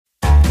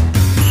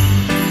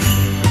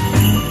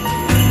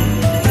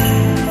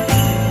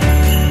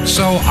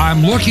So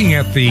I'm looking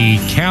at the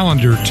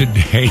calendar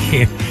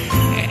today,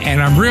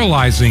 and I'm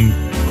realizing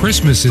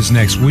Christmas is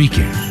next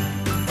weekend.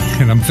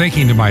 And I'm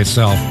thinking to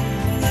myself,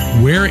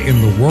 where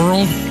in the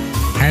world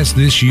has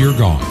this year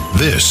gone?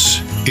 This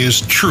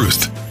is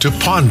Truth to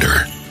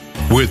Ponder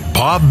with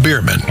Bob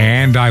Bierman.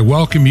 And I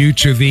welcome you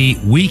to the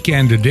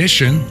weekend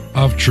edition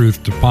of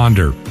Truth to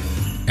Ponder.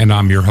 And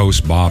I'm your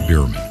host, Bob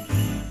Bierman.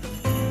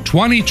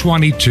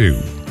 2022.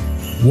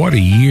 What a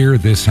year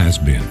this has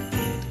been.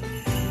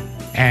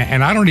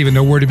 And I don't even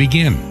know where to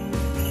begin.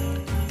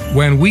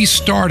 When we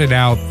started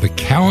out the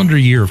calendar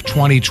year of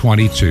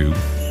 2022,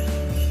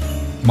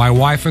 my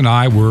wife and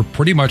I were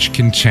pretty much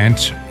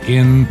content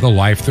in the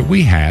life that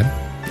we had.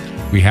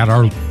 We had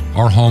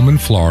our home in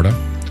Florida,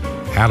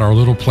 had our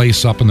little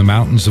place up in the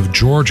mountains of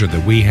Georgia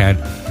that we had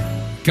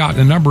gotten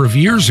a number of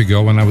years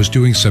ago when I was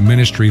doing some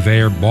ministry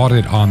there, bought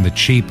it on the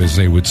cheap, as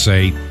they would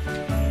say,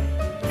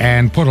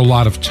 and put a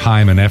lot of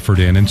time and effort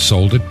in and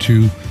sold it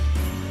to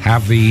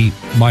have the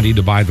money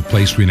to buy the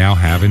place we now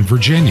have in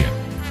Virginia.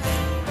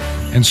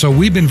 And so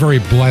we've been very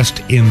blessed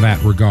in that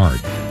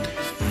regard.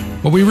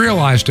 But we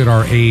realized at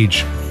our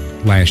age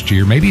last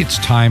year, maybe it's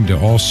time to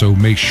also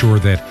make sure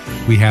that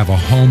we have a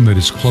home that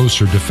is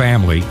closer to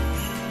family,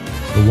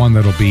 the one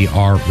that'll be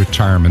our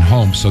retirement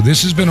home. So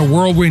this has been a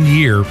whirlwind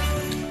year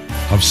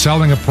of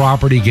selling a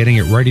property, getting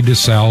it ready to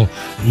sell,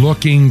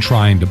 looking,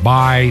 trying to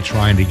buy,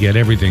 trying to get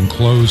everything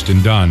closed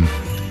and done.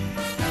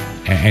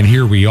 And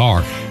here we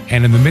are.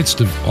 And in the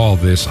midst of all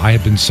this, I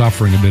have been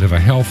suffering a bit of a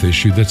health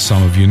issue that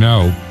some of you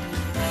know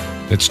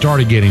that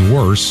started getting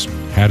worse,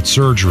 had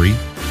surgery,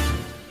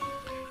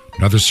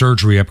 another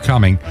surgery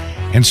upcoming.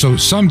 And so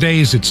some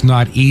days it's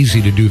not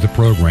easy to do the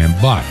program,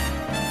 but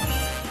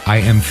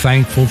I am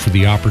thankful for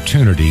the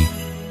opportunity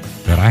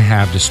that I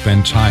have to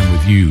spend time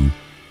with you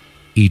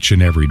each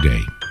and every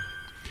day.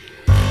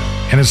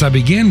 And as I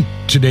begin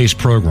today's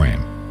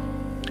program,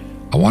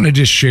 I want to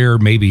just share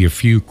maybe a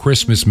few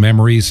Christmas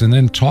memories and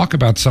then talk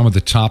about some of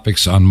the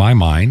topics on my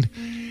mind,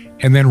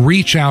 and then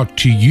reach out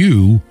to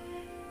you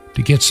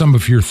to get some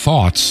of your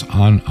thoughts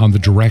on the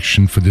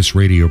direction for this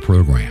radio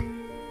program.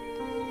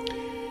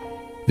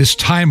 This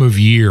time of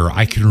year,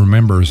 I can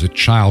remember as a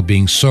child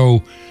being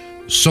so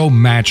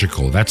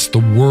magical. That's the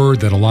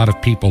word that a lot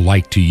of people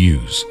like to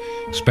use,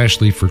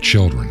 especially for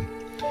children.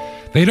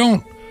 They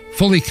don't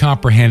fully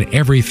comprehend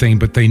everything,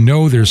 but they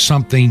know there's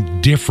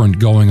something different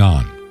going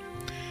on.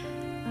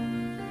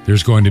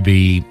 There's going to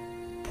be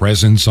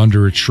presents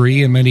under a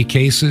tree in many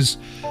cases.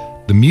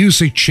 The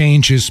music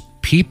changes.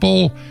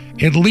 People,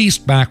 at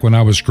least back when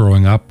I was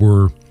growing up,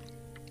 were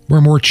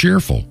more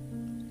cheerful.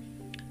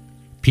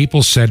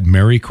 People said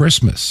Merry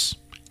Christmas,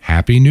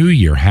 Happy New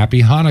Year,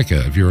 Happy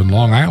Hanukkah if you're in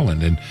Long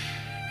Island and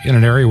in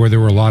an area where there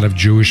were a lot of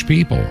Jewish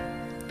people.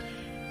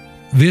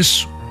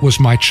 This was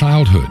my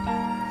childhood.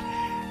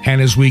 And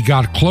as we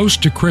got close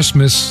to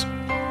Christmas,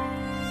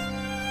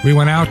 we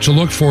went out to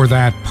look for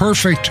that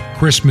perfect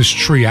Christmas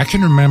tree. I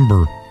can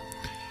remember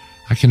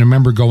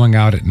going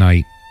out at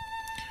night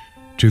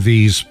to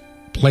these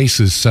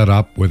places set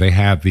up where they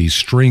have these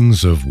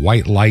strings of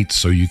white lights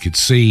so you could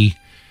see,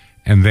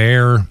 and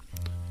there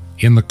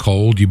in the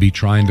cold you'd be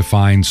trying to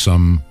find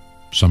some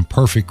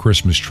perfect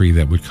Christmas tree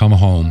that would come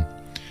home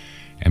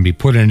and be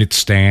put in its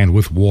stand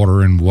with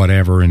water and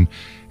whatever, and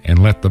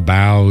let the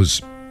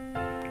boughs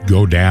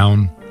go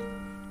down.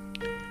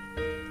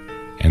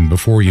 And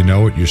before you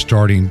know it, you're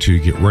starting to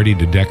get ready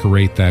to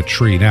decorate that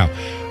tree. Now,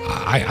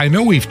 I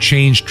know we've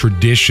changed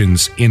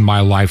traditions in my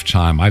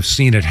lifetime. I've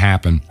seen it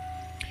happen.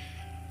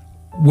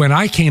 When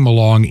I came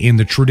along in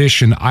the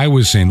tradition I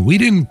was in, we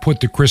didn't put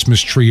the Christmas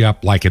tree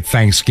up like at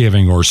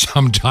Thanksgiving or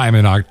sometime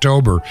in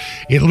October.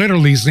 It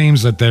literally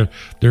seems that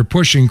they're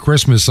pushing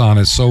Christmas on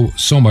us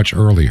so much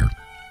earlier.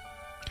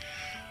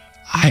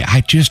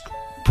 I just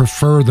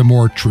prefer the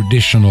more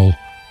traditional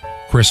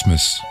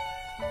Christmas,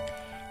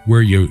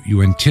 where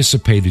you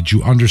anticipated,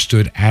 you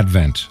understood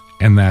Advent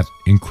and that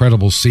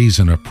incredible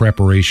season of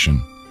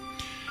preparation.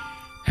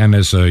 And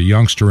as a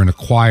youngster in a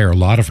choir, a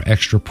lot of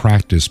extra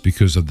practice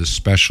because of the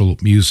special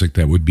music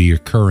that would be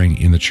occurring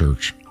in the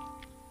church.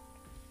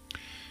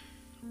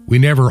 We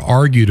never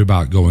argued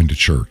about going to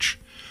church.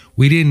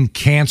 We didn't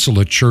cancel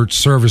a church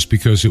service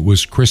because it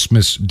was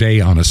Christmas Day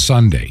on a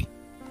Sunday.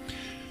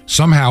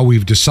 Somehow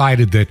we've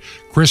decided that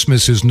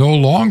Christmas is no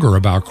longer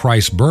about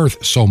Christ's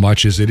birth so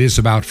much as it is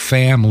about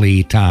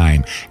family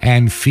time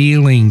and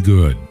feeling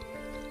good.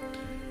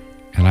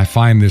 And I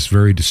find this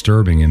very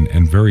disturbing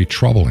and very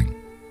troubling.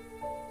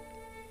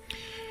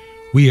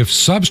 We have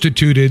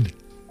substituted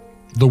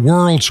the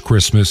world's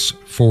Christmas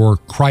for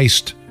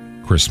Christ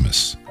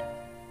Christmas.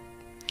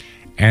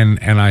 And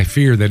I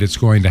fear that it's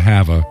going to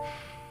have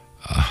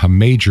a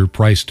major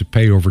price to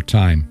pay over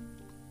time.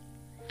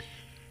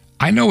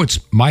 I know it's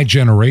my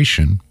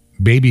generation,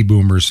 baby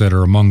boomers, that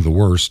are among the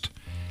worst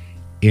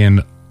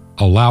in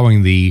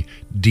allowing the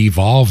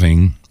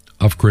devolving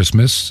of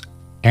Christmas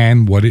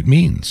and what it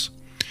means.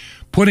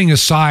 Putting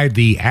aside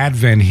the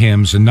Advent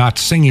hymns and not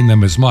singing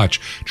them as much,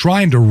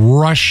 trying to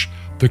rush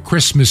the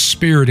Christmas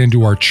spirit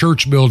into our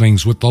church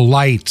buildings with the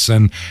lights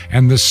and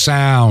the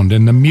sound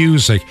and the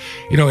music.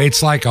 You know,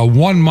 it's like a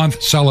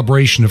 1-month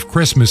celebration of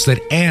Christmas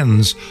that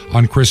ends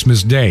on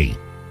Christmas Day.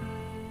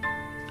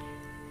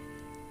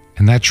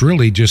 And that's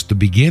really just the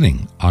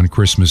beginning on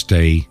Christmas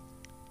Day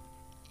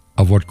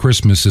of what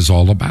Christmas is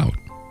all about.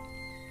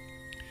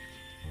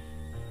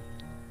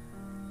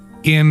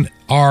 In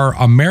our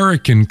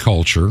American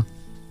culture,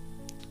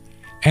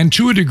 and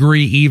to a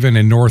degree even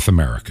in North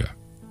America,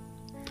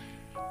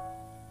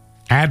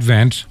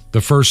 Advent, the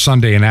first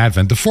Sunday in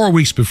Advent, the 4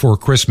 weeks before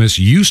Christmas,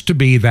 used to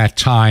be that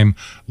time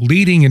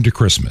leading into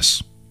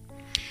Christmas.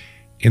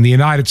 In the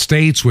United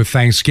States, with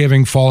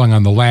Thanksgiving falling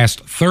on the last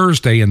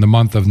Thursday in the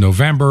month of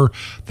November,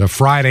 the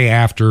Friday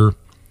after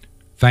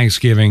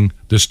Thanksgiving,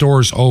 the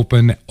stores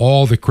open,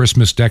 all the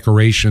Christmas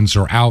decorations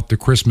are out, the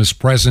Christmas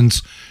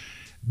presents,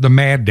 the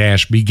mad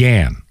dash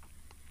began.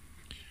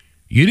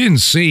 You didn't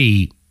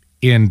see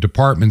in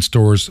department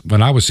stores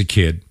when I was a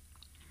kid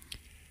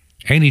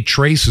any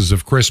traces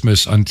of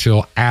Christmas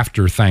until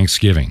after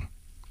Thanksgiving.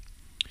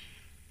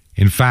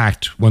 In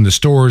fact, when the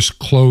stores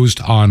closed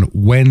on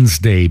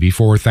Wednesday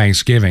before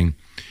Thanksgiving,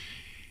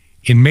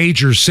 in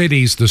major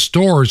cities, the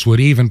stores would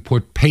even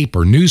put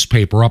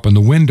newspaper up in the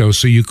windows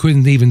so you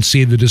couldn't even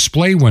see the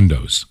display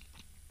windows.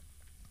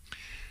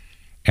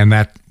 And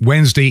that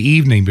Wednesday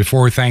evening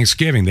before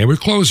Thanksgiving, they would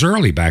close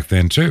early back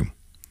then too.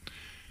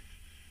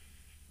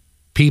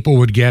 People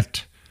would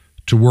get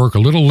to work a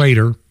little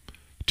later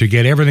to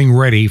get everything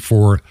ready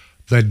for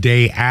the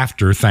day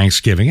after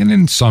Thanksgiving. And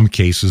in some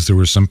cases, there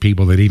were some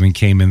people that even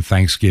came in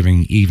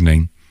Thanksgiving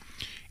evening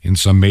in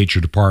some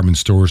major department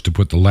stores to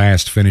put the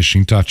last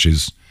finishing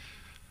touches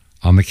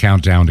on the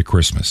countdown to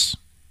Christmas.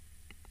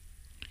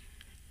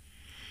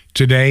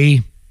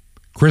 Today,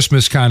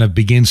 Christmas kind of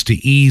begins to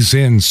ease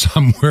in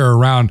somewhere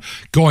around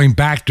going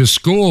back to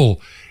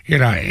school. You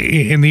know,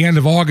 in the end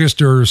of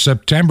August or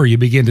September, you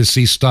begin to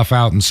see stuff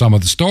out in some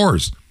of the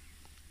stores.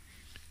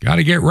 Got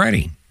to get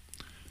ready.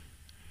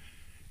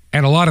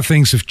 And a lot of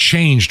things have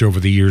changed over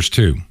the years,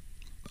 too.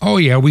 Oh,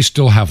 yeah, we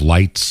still have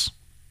lights.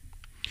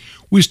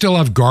 We still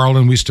have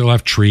garland. We still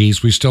have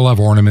trees. We still have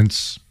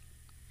ornaments.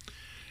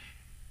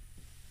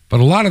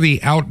 But a lot of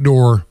the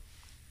outdoor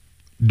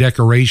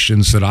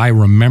decorations that I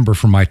remember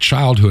from my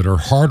childhood are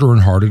harder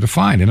and harder to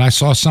find. And I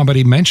saw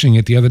somebody mentioning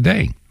it the other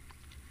day.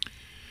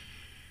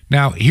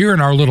 Now, here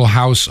in our little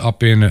house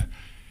up in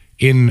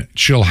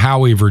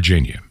Chilhowie,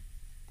 Virginia,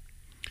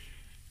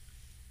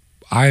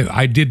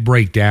 I did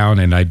break down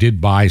and I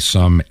did buy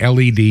some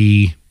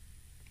LED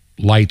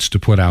lights to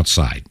put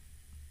outside.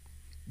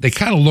 They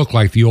kind of look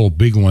like the old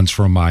big ones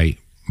from my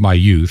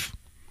youth,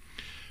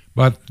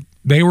 but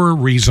they were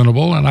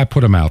reasonable and I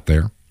put them out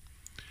there.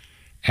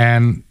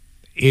 And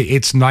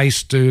it's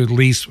nice to at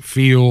least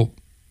feel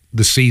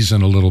the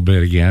season a little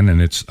bit again,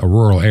 and it's a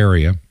rural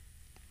area.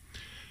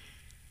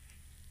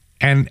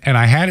 And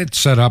I had it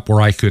set up where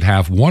I could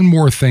have one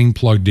more thing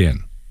plugged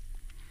in.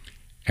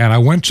 And I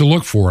went to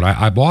look for it.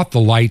 I bought the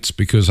lights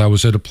because I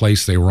was at a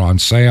place they were on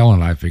sale,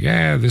 and I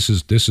figured, this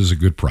is a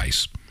good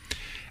price.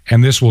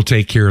 And this will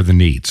take care of the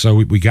need. So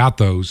we got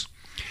those.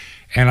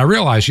 And I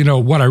realized,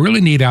 what I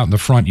really need out in the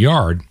front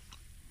yard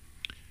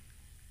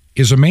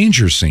is a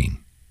manger scene.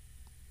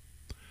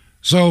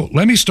 So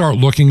let me start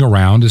looking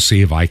around to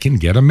see if I can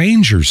get a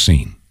manger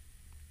scene.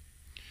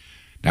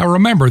 Now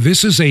remember,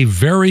 this is a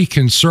very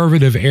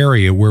conservative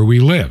area where we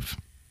live.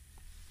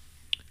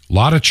 A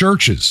lot of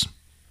churches.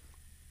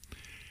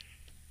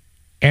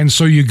 And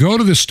so you go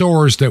to the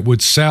stores that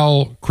would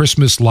sell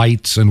Christmas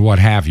lights and what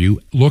have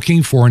you,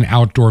 looking for an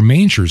outdoor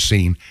manger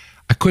scene.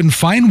 I couldn't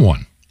find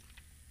one.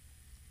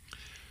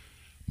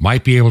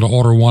 Might be able to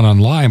order one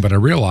online, but I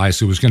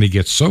realized it was going to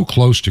get so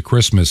close to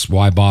Christmas,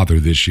 why bother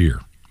this year?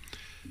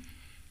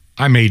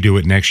 I may do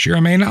it next year,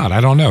 I may not.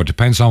 I don't know. It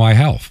depends on my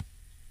health.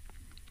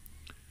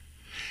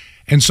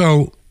 And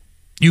so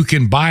you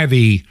can buy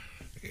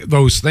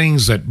those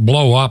things that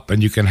blow up,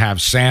 and you can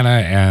have Santa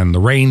and the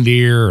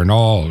reindeer and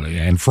all,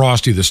 and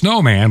Frosty the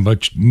Snowman,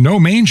 but no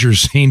manger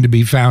scene to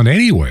be found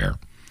anywhere.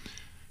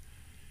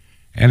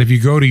 And if you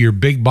go to your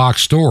big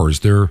box stores,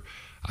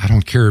 I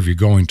don't care if you're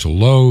going to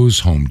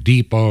Lowe's, Home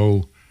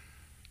Depot,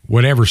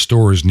 whatever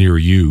store is near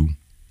you,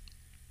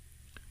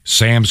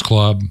 Sam's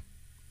Club.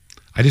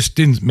 I just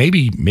didn't,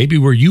 maybe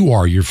where you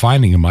are, you're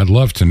finding them. I'd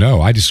love to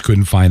know. I just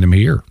couldn't find them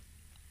here.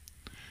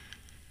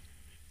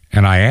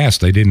 And I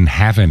asked, they didn't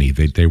have any.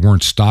 They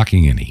weren't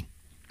stocking any.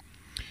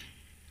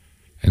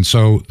 And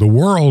so the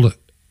world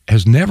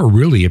has never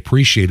really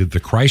appreciated the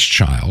Christ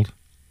child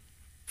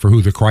for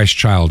who the Christ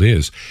child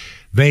is.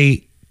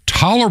 They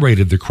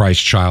tolerated the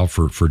Christ child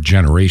for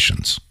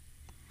generations.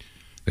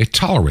 They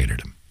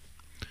tolerated him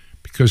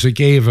because it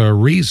gave a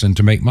reason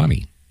to make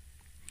money.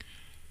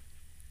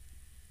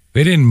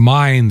 They didn't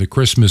mind the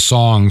Christmas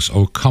songs,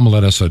 "Oh, come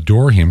let us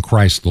adore him,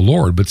 Christ the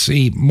Lord." But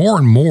see, more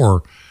and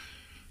more,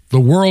 the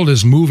world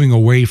is moving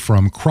away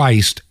from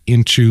Christ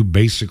into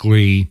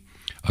basically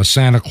a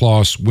Santa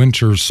Claus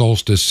winter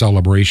solstice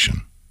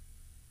celebration.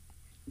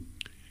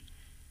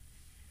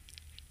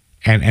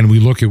 And we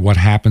look at what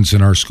happens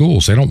in our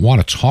schools. They don't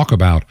want to talk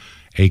about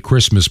a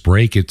Christmas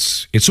break.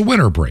 It's a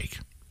winter break.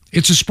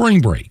 It's a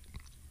spring break.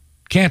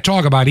 Can't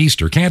talk about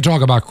Easter. Can't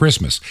talk about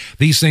Christmas.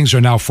 These things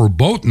are now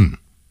verboten.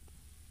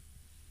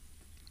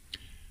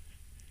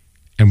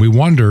 And we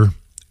wonder,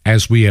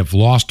 as we have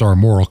lost our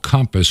moral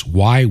compass,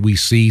 why we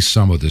see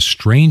some of the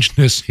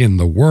strangeness in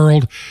the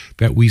world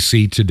that we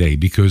see today,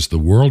 because the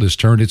world has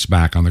turned its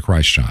back on the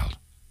Christ child.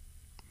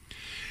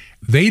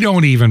 They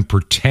don't even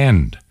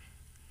pretend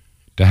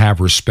to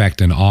have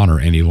respect and honor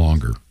any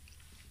longer.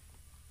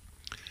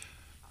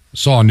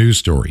 Saw a news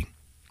story,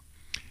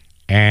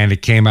 and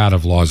it came out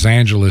of Los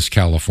Angeles,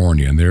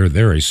 California, and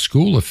there a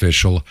school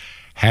official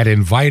had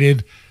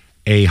invited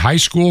a high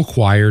school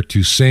choir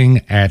to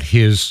sing at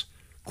his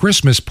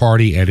Christmas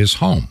party at his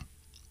home,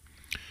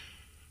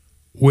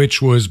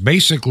 which was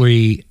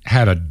basically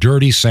had a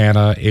dirty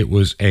Santa. It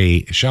was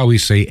a, shall we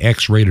say,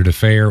 X-rated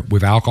affair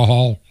with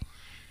alcohol.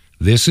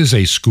 This is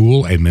a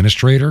school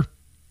administrator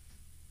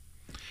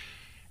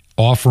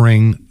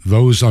offering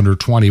those under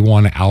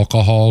 21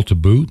 alcohol to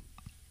boot.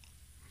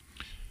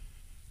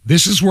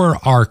 This is where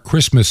our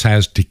Christmas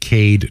has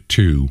decayed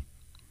to.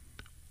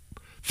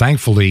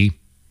 Thankfully,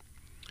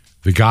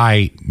 the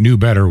guy knew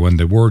better when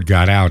the word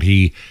got out.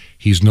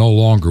 He's no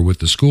longer with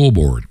the school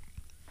board.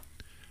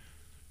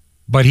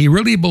 But he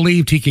really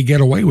believed he could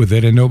get away with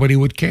it and nobody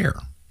would care.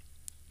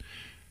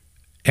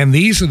 And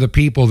these are the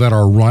people that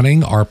are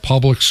running our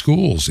public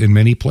schools in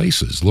many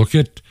places. Look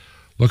at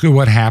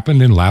what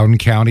happened in Loudoun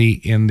County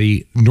in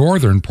the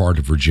northern part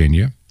of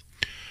Virginia,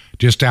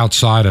 just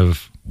outside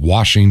of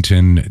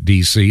Washington,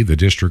 D.C., the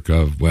District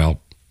of,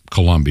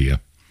 Columbia.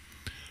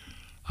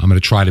 I'm going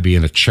to try to be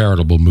in a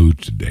charitable mood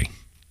today,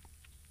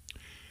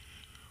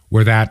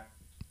 where that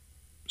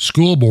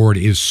school board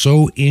is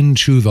so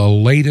into the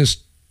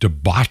latest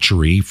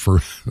debauchery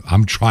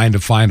I'm trying to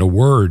find a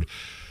word,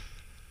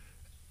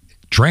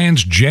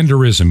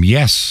 transgenderism.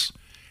 Yes.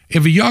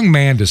 If a young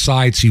man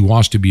decides he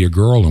wants to be a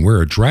girl and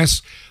wear a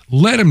dress,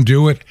 let him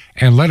do it,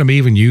 and let him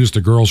even use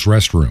the girls'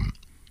 restroom.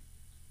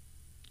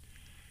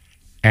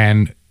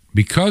 And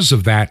because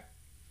of that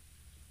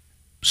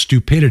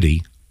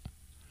stupidity,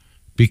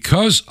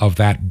 because of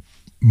that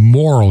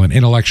moral and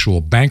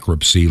intellectual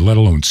bankruptcy, let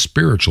alone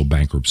spiritual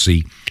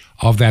bankruptcy,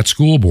 of that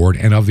school board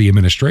and of the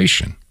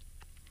administration,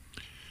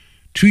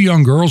 2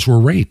 young girls were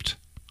raped.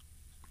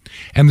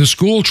 And the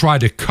school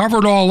tried to cover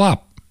it all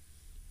up.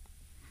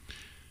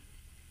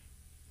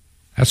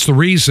 That's the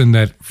reason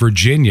that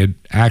Virginia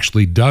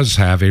actually does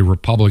have a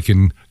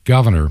Republican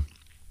governor.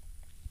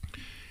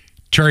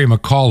 Terry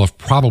McAuliffe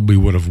probably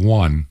would have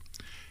won,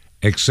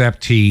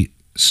 except he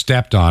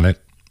stepped on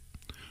it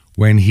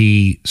when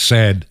he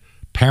said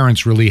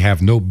parents really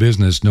have no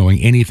business knowing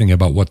anything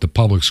about what the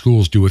public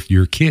schools do with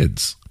your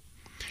kids.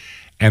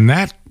 And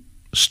that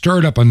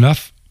stirred up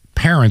enough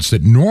parents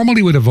that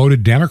normally would have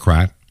voted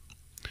Democrat,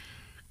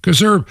 because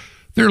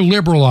they're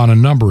liberal on a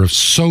number of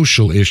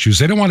social issues.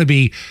 They don't want to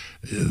be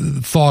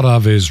thought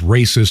of as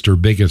racist or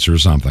bigots or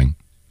something.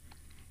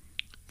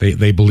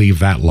 They believe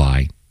that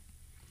lie.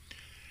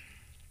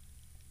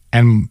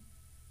 And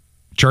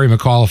Terry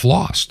McAuliffe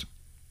lost.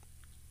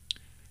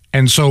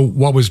 And so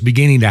what was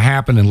beginning to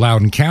happen in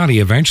Loudoun County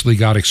eventually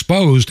got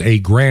exposed, a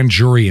grand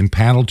jury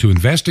impaneled to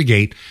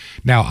investigate.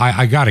 Now,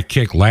 I got a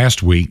kick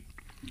last week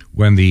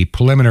when the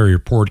preliminary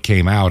report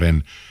came out,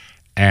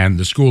 and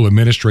the school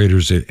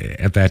administrators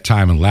at that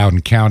time in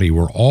Loudoun County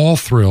were all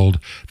thrilled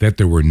that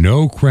there were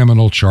no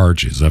criminal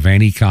charges of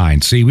any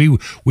kind. See,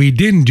 we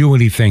didn't do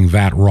anything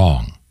that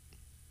wrong.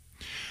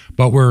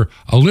 But we're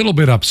a little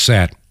bit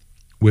upset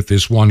with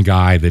this one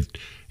guy that,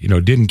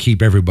 didn't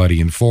keep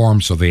everybody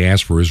informed, so they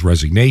asked for his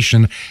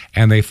resignation,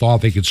 and they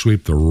thought they could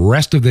sweep the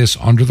rest of this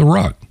under the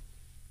rug.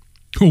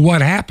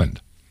 What happened?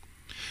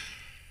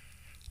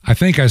 I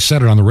think I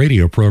said it on the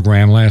radio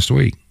program last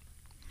week.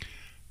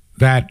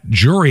 That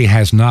jury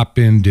has not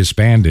been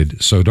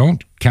disbanded, so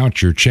don't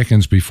count your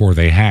chickens before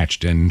they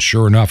hatched. And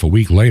sure enough, a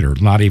week later,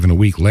 not even a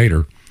week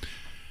later,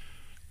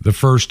 the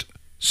first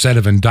set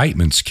of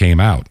indictments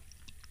came out.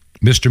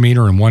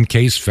 Misdemeanor in one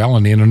case,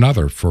 felony in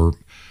another for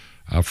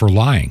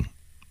lying.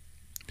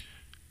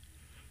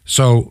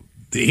 So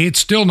it's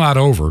still not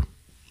over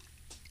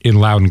in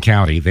Loudoun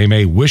County. They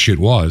may wish it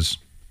was.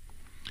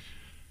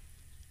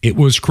 It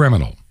was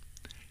criminal.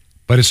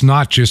 But it's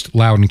not just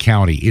Loudoun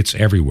County. It's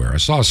everywhere. I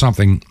saw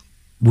something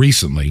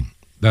recently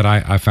that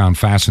I found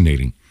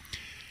fascinating.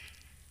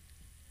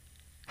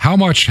 How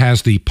much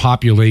has the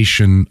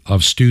population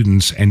of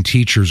students and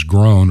teachers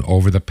grown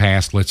over the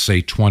past, let's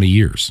say, 20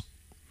 years?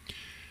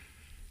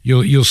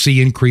 You'll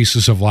see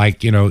increases of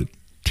 10,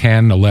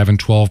 11,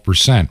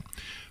 12%.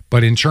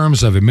 But in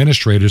terms of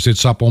administrators,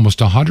 it's up almost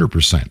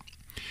 100%.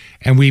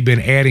 And we've been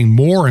adding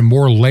more and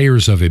more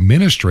layers of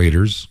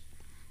administrators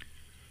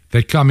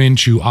that come in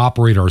to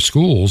operate our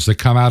schools, that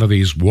come out of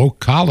these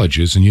woke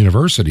colleges and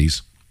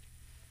universities.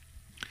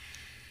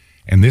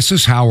 And this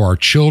is how our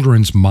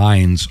children's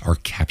minds are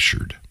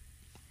captured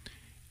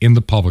in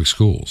the public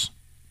schools.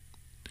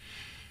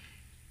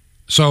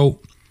 So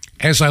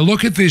As I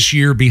look at this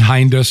year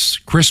behind us,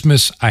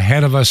 Christmas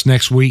ahead of us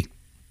next week,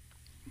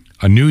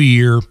 a new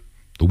year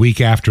the week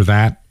after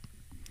that,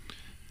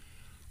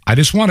 I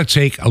just want to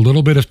take a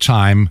little bit of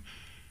time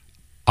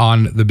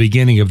on the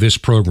beginning of this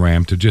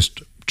program to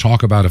just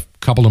talk about a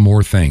couple of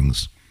more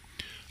things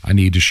I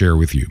need to share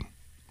with you.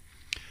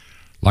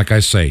 Like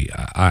I say,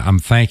 I'm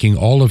thanking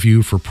all of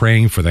you for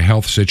praying for the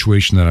health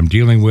situation that I'm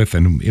dealing with.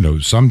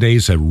 And, some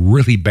days are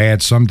really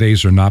bad. Some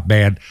days are not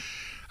bad.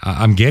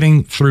 I'm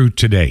getting through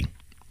today.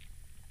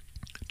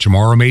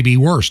 Tomorrow may be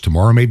worse.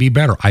 Tomorrow may be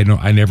better.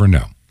 I never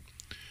know.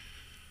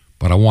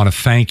 But I want to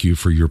thank you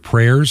for your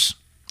prayers.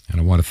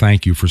 And I want to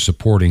thank you for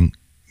supporting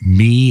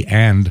me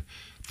and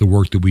the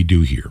work that we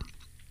do here.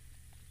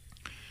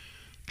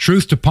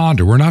 Truth to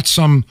Ponder. We're not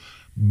some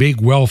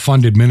big,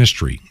 well-funded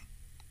ministry.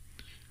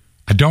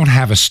 I don't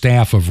have a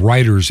staff of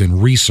writers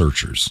and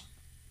researchers.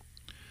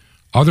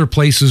 Other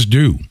places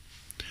do.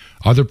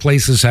 Other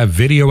places have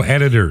video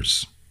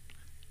editors.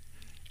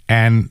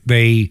 And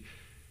they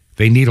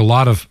need a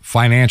lot of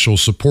financial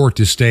support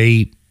to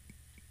stay,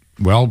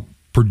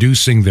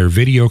 producing their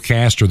video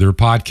cast or their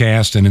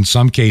podcast, and in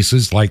some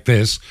cases, like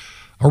this,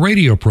 a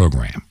radio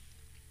program.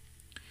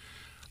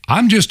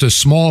 I'm just a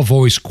small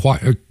voice,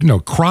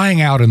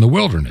 crying out in the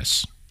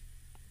wilderness.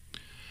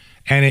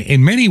 And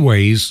in many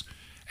ways,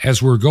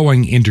 as we're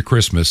going into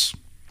Christmas,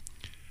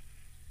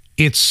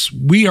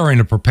 we are in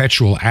a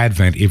perpetual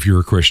Advent if you're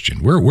a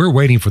Christian. We're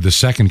waiting for the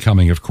second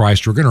coming of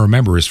Christ. We're going to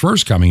remember his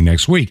first coming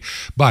next week,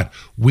 but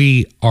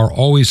we are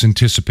always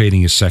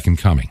anticipating his second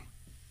coming.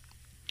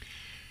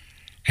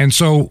 And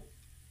so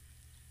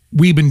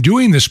we've been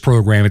doing this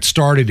program. It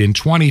started in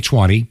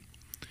 2020,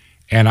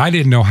 and I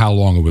didn't know how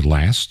long it would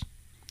last.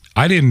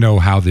 I didn't know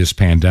how this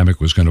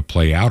pandemic was going to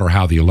play out or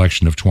how the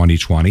election of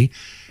 2020.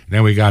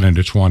 Then we got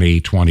into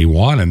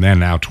 2021, and then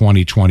now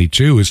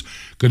 2022 is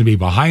going to be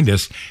behind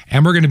us,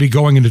 and we're going to be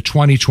going into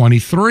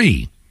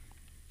 2023,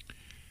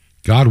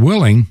 God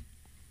willing,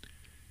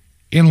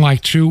 in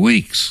like 2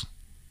 weeks.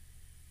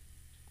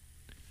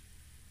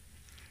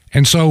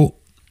 And so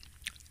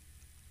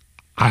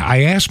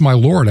I asked my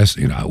Lord,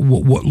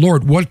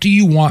 Lord, what do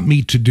you want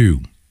me to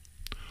do?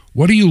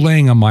 What are you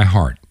laying on my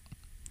heart?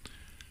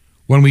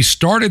 When we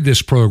started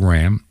this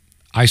program,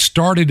 I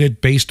started it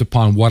based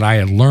upon what I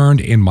had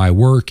learned in my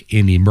work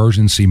in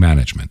emergency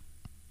management.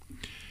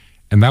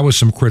 And that was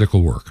some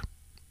critical work.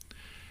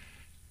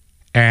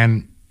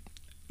 And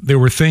there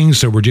were things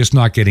that were just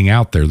not getting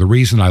out there. The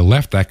reason I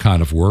left that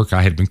kind of work,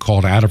 I had been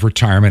called out of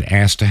retirement,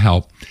 asked to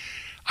help.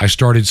 I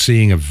started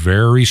seeing a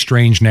very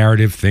strange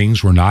narrative.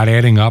 Things were not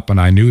adding up,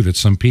 and I knew that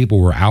some people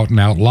were out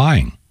and out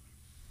lying.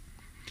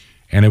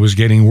 And it was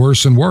getting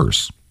worse and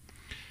worse.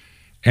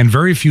 And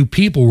very few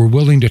people were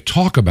willing to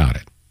talk about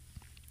it.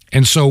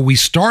 And so we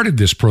started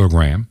this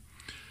program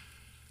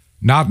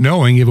not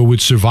knowing if it would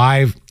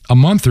survive a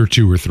month or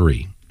two or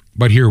three.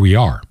 But here we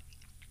are.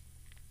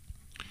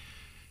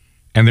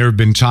 And there have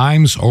been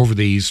times over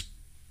these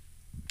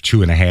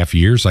 2.5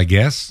 years, I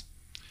guess,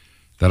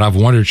 that I've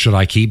wondered, should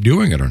I keep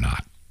doing it or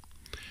not?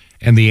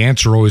 And the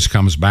answer always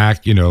comes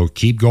back,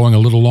 keep going a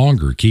little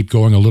longer, keep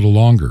going a little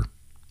longer.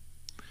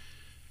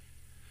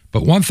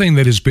 But one thing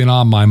that has been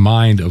on my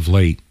mind of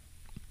late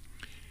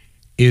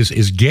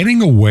is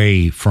getting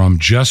away from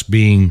just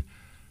being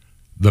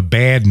the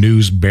bad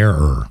news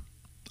bearer.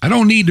 I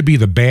don't need to be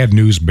the bad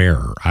news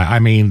bearer. I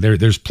mean,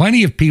 there's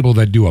plenty of people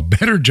that do a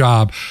better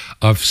job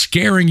of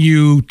scaring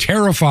you,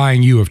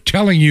 terrifying you, of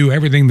telling you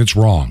everything that's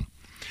wrong.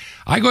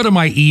 I go to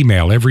my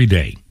email every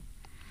day,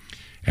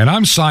 and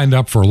I'm signed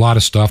up for a lot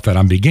of stuff that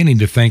I'm beginning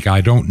to think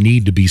I don't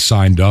need to be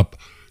signed up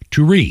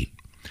to read.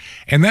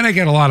 And then I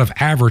get a lot of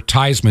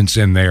advertisements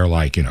in there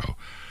like,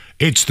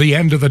 it's the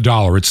end of the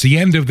dollar. It's the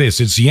end of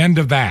this. It's the end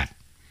of that.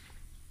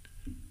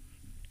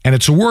 And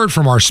it's a word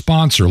from our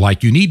sponsor,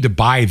 like you need to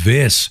buy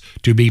this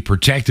to be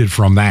protected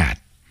from that.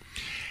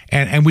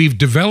 And we've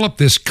developed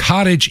this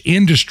cottage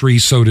industry,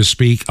 so to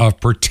speak, of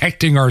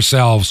protecting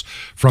ourselves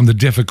from the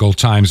difficult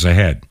times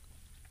ahead.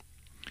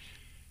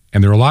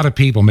 And there are a lot of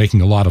people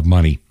making a lot of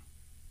money.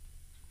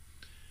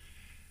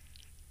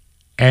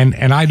 And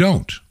I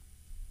don't.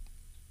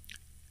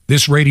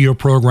 This radio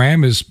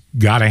program has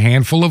got a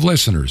handful of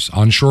listeners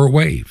on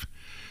shortwave.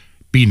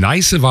 Be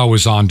nice if I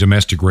was on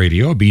domestic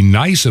radio. Be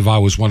nice if I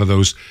was one of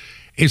those.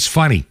 It's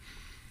funny.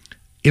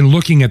 In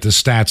looking at the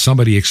stats,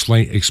 somebody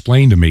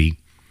explained to me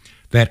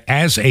that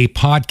as a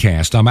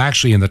podcast, I'm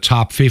actually in the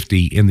top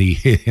 50 in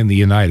the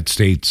United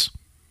States,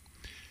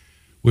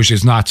 which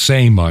is not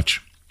saying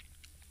much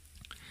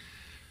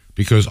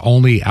because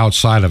only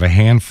outside of a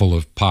handful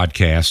of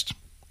podcasts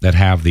that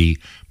have the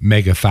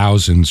mega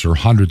thousands or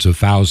hundreds of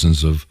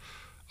thousands of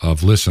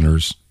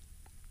listeners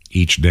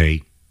each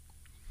day.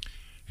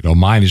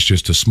 Mine is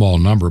just a small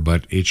number,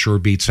 but it sure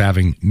beats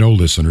having no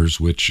listeners,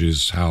 which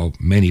is how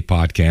many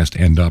podcasts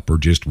end up, or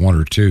just one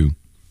or two.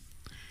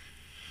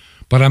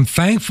 But I'm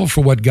thankful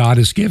for what God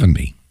has given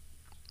me.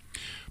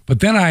 But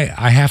then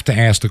I have to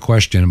ask the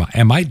question,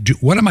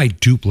 what am I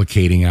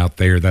duplicating out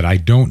there that I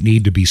don't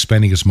need to be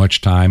spending as much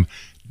time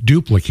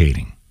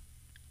duplicating?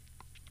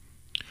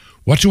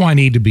 What do I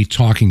need to be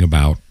talking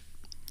about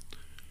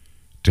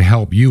to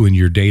help you in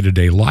your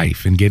day-to-day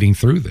life in getting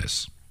through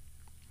this?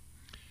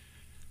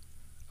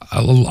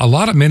 A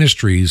lot of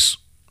ministries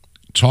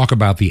talk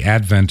about the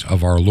advent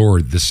of our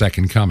Lord, the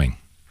second coming.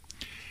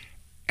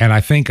 And I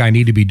think I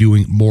need to be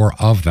doing more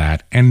of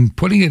that and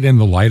putting it in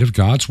the light of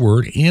God's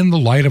word, in the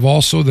light of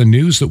also the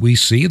news that we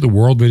see, the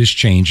world that is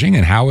changing,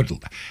 and how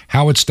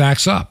it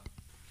stacks up.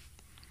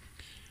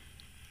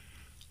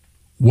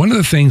 One of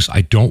the things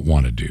I don't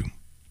want to do,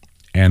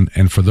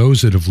 and for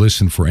those that have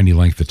listened for any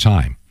length of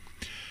time,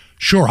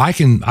 sure, I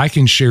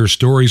can share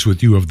stories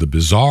with you of the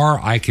bizarre.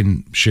 I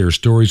can share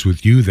stories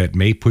with you that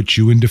may put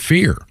you into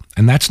fear.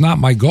 And that's not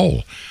my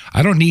goal.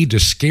 I don't need to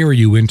scare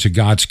you into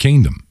God's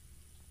kingdom.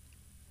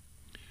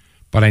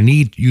 But I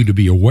need you to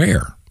be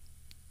aware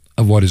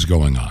of what is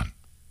going on.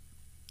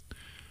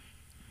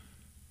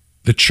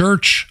 The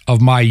church of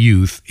my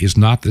youth is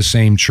not the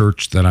same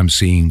church that I'm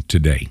seeing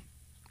today.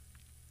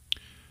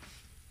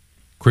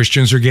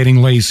 Christians are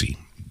getting lazy.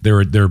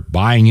 They're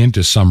buying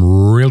into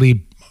some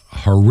really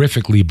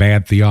horrifically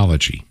bad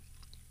theology.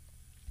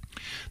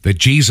 That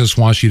Jesus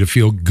wants you to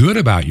feel good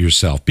about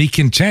yourself. Be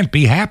content,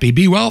 be happy,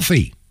 be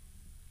wealthy.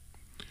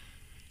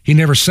 He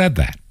never said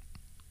that.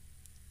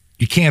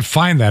 You can't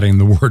find that in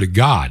the Word of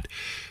God.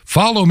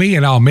 Follow me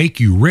and I'll make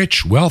you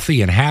rich,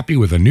 wealthy, and happy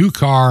with a new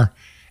car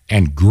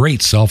and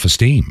great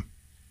self-esteem.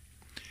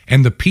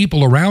 And the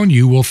people around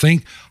you will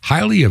think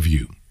highly of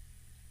you.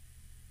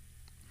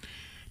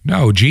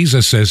 No,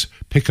 Jesus says,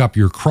 pick up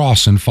your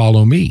cross and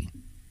follow me.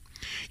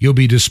 You'll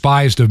be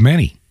despised of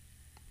many.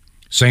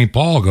 St.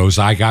 Paul goes,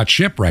 I got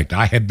shipwrecked.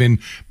 I had been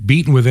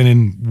beaten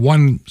within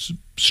one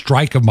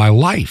strike of my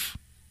life.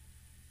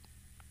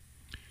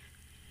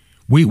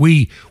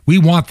 We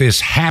want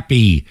this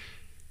happy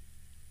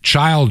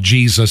child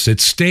Jesus. It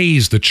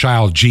stays the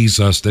child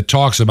Jesus that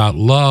talks about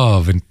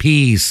love and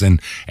peace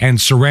and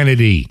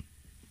serenity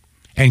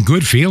and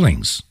good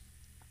feelings,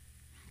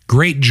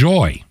 great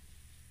joy,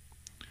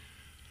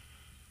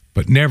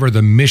 but never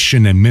the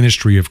mission and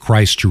ministry of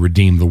Christ to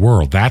redeem the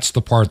world. That's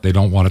the part they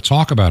don't want to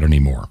talk about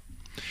anymore.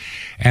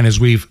 And as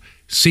we've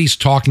ceased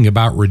talking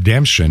about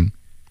redemption,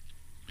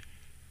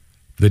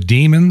 the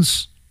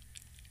demons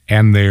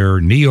and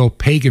their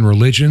neo-pagan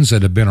religions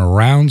that have been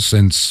around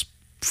since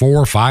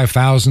 4,000,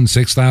 5,000,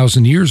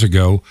 6,000 years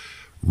ago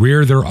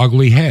rear their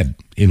ugly head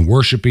in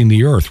worshiping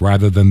the earth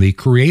rather than the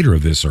creator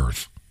of this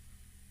earth.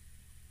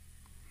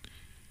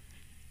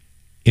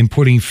 In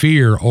putting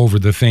fear over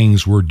the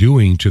things we're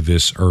doing to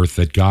this earth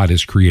that God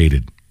has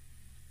created.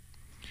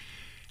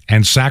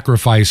 And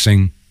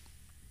sacrificing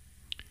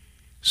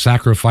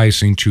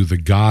to the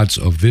gods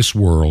of this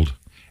world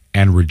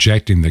and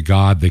rejecting the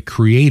God that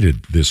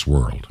created this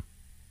world.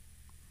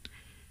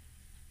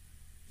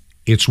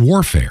 It's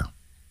warfare.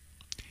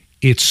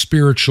 It's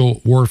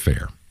spiritual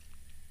warfare.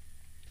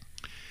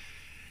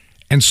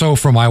 And so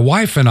for my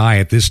wife and I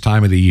at this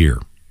time of the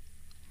year,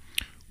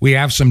 we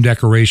have some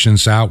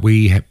decorations out.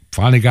 We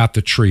finally got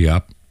the tree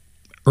up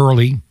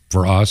early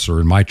for us, or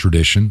in my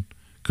tradition,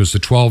 because the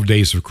 12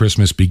 days of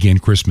Christmas begin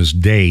Christmas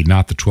Day,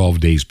 not the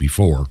 12 days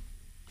before.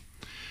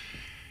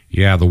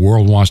 Yeah, the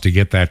world wants to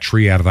get that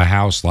tree out of the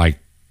house like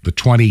the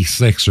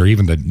 26th or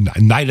even the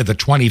night of the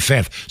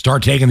 25th.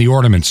 Start taking the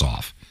ornaments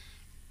off.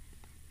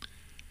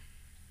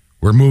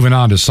 We're moving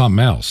on to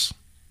something else.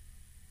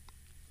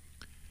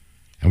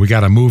 And we got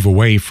to move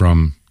away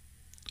from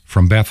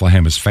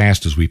Bethlehem as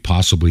fast as we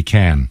possibly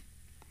can.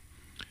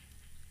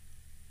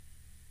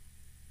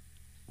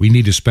 We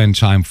need to spend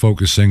time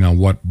focusing on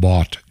what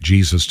brought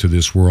Jesus to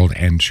this world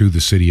and to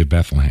the city of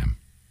Bethlehem,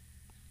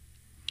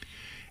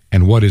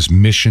 and what his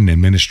mission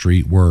and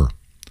ministry were.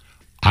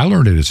 I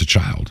learned it as a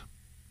child.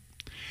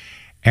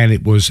 And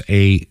it was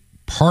a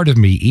part of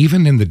me,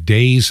 even in the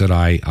days that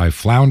I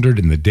floundered,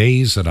 in the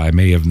days that I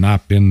may have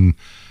not been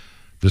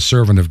the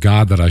servant of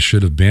God that I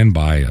should have been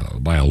by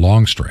a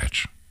long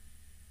stretch.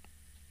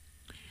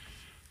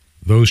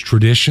 Those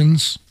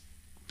traditions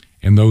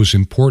and those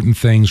important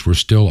things were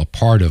still a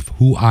part of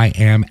who I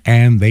am,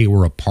 and they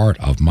were a part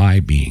of my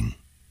being.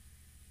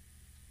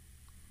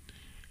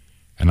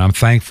 And I'm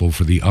thankful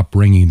for the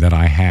upbringing that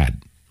I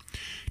had,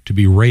 to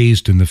be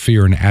raised in the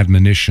fear and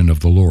admonition of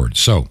the Lord.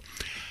 So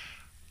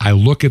I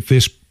look at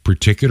this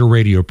particular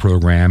radio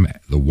program,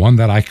 the one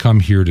that I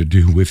come here to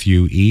do with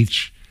you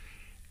each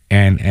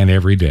and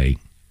every day,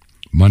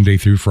 Monday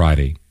through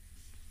Friday,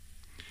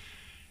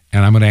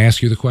 and I'm going to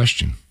ask you the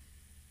question.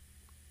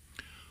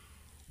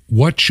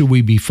 What should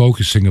we be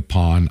focusing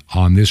upon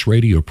on this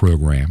radio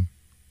program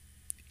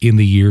in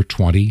the year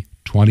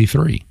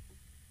 2023?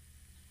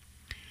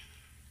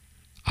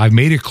 I've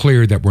made it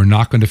clear that we're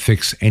not going to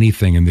fix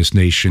anything in this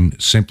nation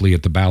simply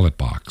at the ballot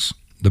box.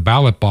 The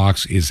ballot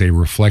box is a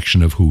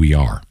reflection of who we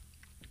are.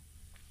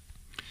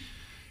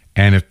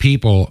 And if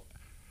people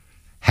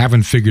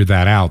haven't figured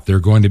that out, they're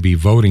going to be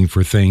voting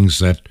for things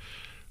that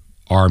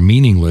are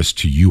meaningless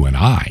to you and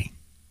I,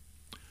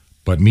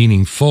 but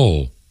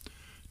meaningful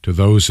to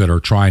those that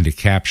are trying to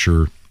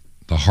capture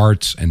the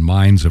hearts and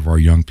minds of our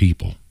young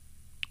people.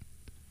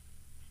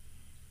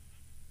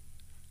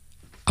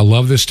 I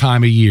love this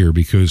time of year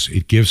because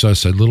it gives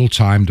us a little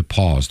time to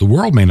pause. The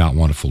world may not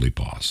want to fully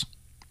pause.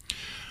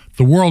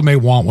 The world may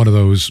want one of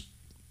those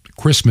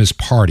Christmas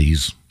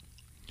parties,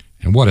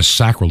 and what a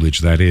sacrilege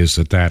that is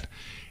that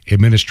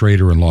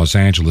administrator in Los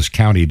Angeles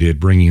County did,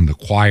 bringing the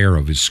choir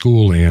of his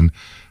school in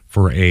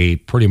for a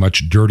pretty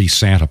much dirty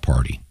Santa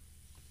party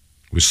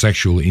with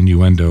sexual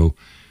innuendo.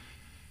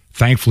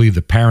 Thankfully,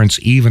 the parents,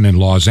 even in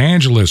Los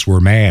Angeles, were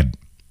mad.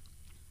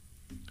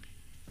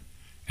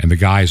 And the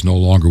guy is no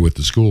longer with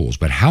the schools.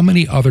 But how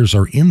many others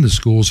are in the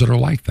schools that are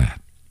like that?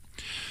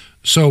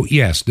 So,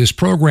 yes, this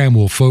program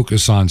will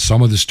focus on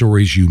some of the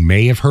stories you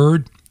may have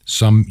heard,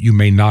 some you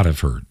may not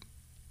have heard.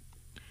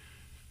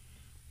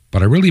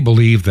 But I really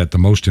believe that the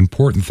most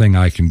important thing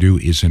I can do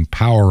is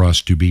empower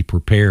us to be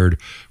prepared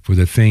for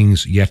the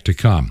things yet to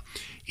come.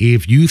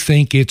 If you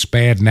think it's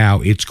bad now,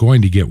 it's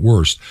going to get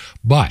worse.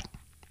 But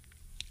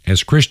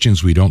as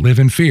Christians, we don't live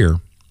in fear.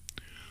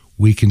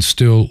 We can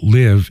still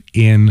live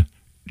in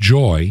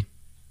joy,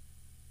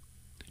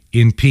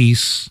 in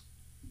peace.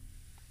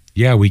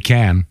 Yeah, we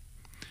can,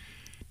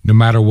 no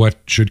matter what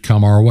should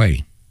come our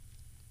way.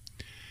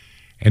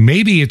 And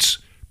maybe it's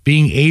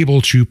being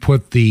able to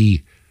put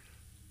the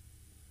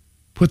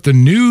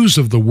news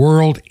of the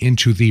world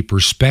into the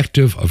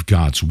perspective of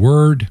God's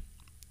Word,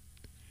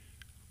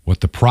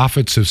 what the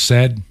prophets have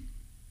said,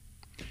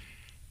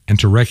 and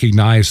to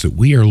recognize that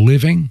we are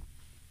living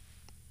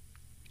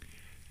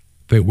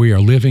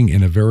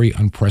in a very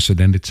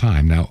unprecedented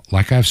time. Now,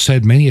 like I've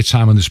said many a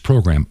time on this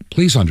program,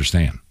 please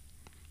understand,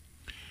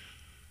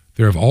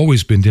 there have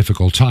always been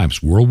difficult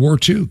times. World War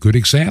II, good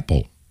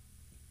example.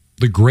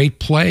 The Great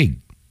Plague.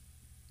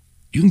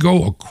 You can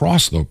go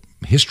across the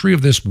history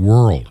of this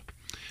world,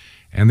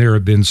 and there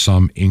have been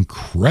some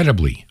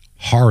incredibly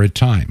horrid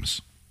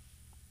times.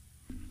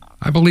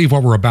 I believe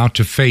what we're about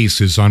to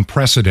face is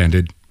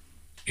unprecedented,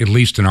 at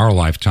least in our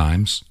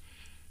lifetimes.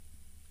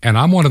 And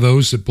I'm one of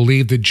those that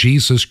believe that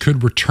Jesus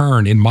could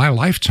return in my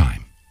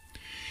lifetime.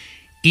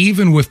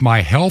 Even with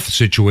my health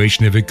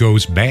situation, if it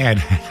goes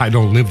bad, I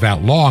don't live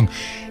that long,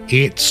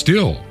 it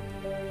still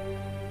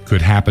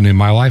could happen in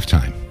my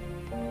lifetime.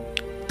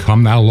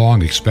 Come thou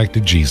long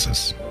expected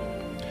Jesus.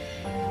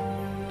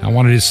 I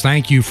want to just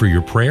thank you for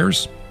your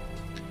prayers.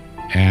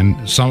 And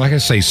like I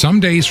say, some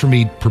days for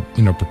me,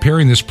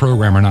 preparing this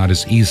program are not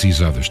as easy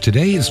as others.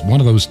 Today is one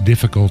of those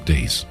difficult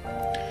days.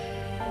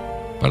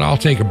 But I'll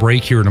take a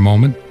break here in a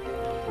moment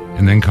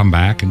and then come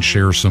back and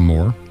share some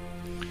more.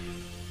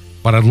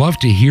 But I'd love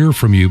to hear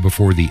from you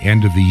before the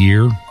end of the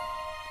year,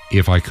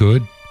 if I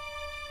could.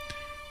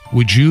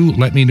 Would you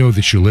let me know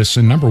that you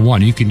listen? Number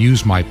one, you can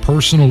use my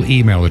personal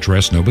email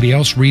address. Nobody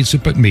else reads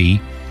it but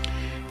me.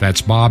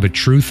 That's Bob at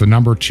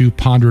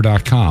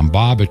truth2ponder.com.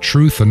 Bob at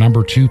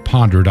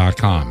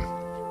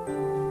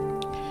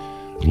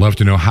truth2ponder.com. I'd love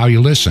to know how you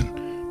listen.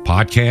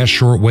 Podcast,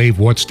 shortwave,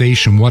 what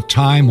station, what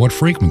time, what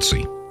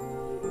frequency.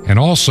 And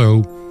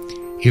also,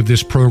 if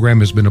this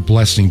program has been a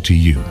blessing to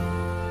you.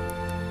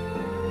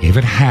 If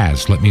it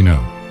has, let me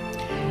know.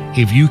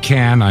 If you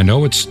can, I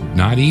know it's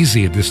not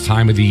easy at this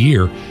time of the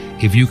year.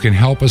 If you can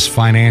help us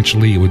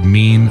financially, it would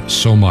mean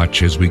so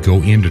much as we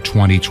go into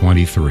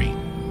 2023.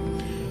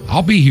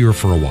 I'll be here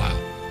for a while.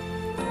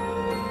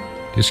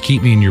 Just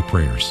keep me in your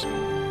prayers.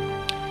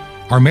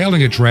 Our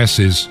mailing address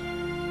is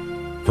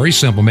very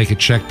simple. Make a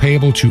check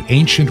payable to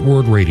Ancient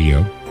Word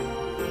Radio.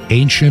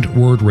 Ancient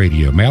Word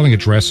Radio. Mailing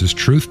address is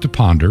Truth to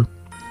Ponder.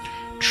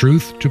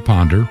 Truth to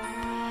Ponder.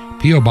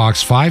 P.O.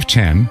 Box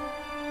 510.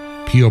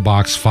 P.O.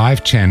 Box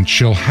 510,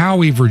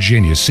 Chilhowie,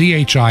 Virginia.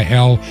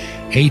 Chilhowie.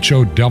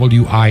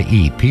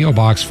 P.O.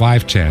 Box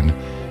 510,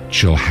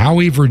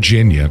 Chilhowie,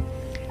 Virginia.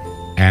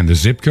 And the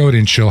zip code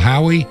in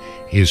Chilhowie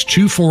is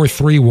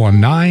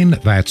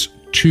 24319. That's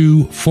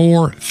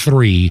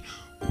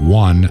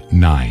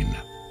 24319.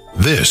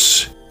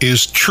 This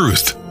is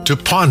Truth to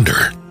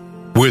Ponder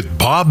with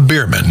Bob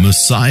Bierman.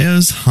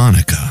 Messiah's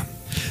Hanukkah.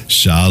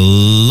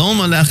 Shalom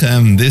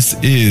Aleichem. This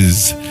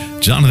is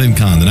Jonathan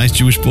Kahn, the nice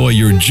Jewish boy,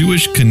 your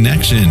Jewish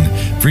connection,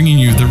 bringing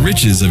you the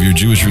riches of your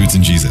Jewish roots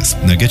in Jesus.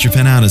 Now get your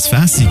pen out as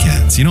fast as you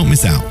can so you don't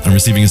miss out on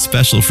receiving a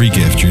special free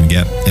gift you're going to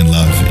get and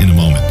love in a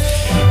moment.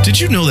 Did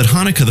you know that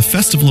Hanukkah, the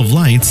festival of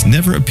lights,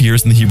 never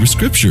appears in the Hebrew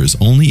Scriptures,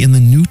 only in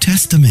the New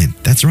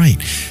Testament? That's right.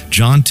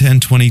 John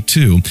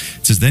 10:22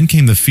 says, then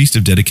came the Feast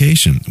of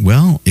Dedication.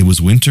 Well, it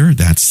was winter.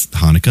 That's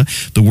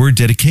Hanukkah. The word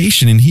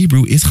dedication in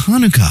Hebrew is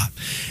Hanukkah.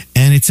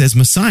 And it says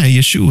Messiah,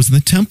 Yeshua, was in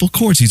the temple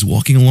courts. He's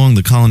walking along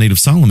the colonnade of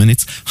Solomon.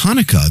 It's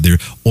Hanukkah. There are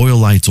oil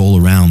lights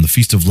all around, the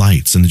Feast of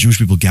Lights. And the Jewish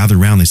people gather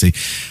around. They say,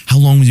 how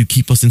long will you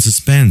keep us in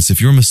suspense? If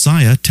you're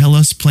Messiah, tell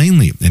us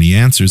plainly. And he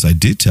answers, I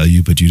did tell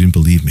you, but you didn't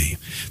believe me.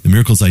 The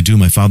miracles I do in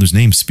my Father's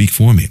name speak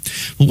for me.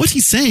 Well, what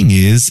he's saying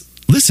is,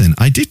 listen,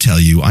 I did tell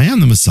you, I am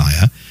the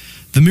Messiah.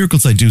 The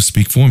miracles I do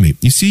speak for me.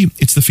 You see,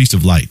 it's the Feast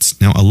of Lights.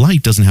 Now, a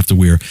light doesn't have to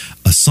wear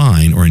a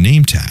sign or a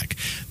name tag.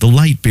 The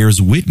light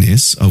bears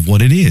witness of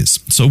what it is.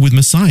 So with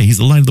Messiah, he's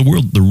the light of the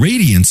world. The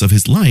radiance of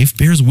his life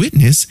bears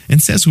witness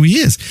and says who he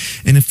is.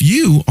 And if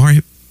you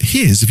are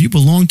his, if you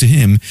belong to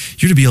him,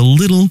 you're to be a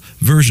little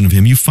version of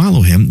him. You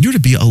follow him, you're to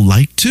be a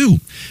light too.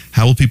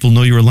 How will people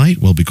know you're a light?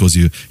 Well, because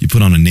you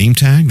put on a name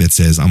tag that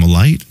says, I'm a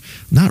light?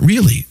 Not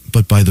really,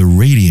 but by the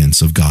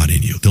radiance of God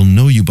in you. They'll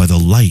know you by the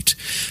light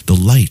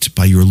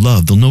by your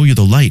love. They'll know you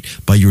the light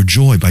by your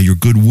joy, by your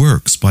good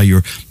works, by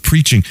your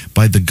preaching,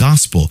 by the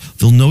gospel.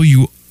 They'll know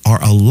you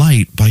are a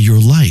light by your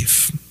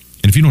life.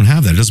 And if you don't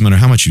have that, it doesn't matter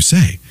how much you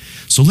say.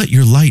 So let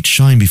your light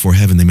shine before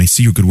heaven. They may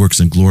see your good works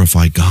and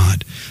glorify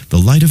God. The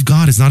light of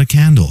God is not a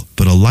candle,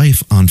 but a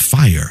life on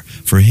fire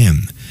for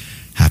him.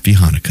 Happy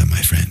Hanukkah,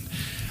 my friend.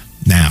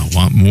 Now,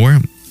 want more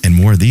and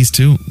more of these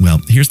too?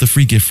 Well, here's the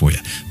free gift for you.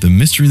 The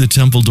Mystery of the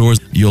Temple Doors.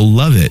 You'll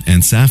love it.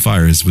 And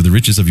Sapphires with the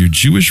riches of your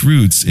Jewish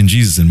roots in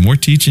Jesus, and more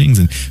teachings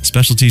and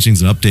special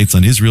teachings and updates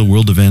on Israel,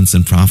 world events,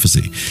 and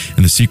prophecy,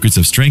 and the secrets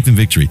of strength and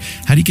victory.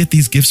 How do you get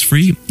these gifts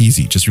free?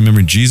 Easy. Just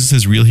remember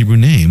Jesus' real Hebrew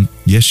name,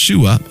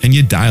 Yeshua, and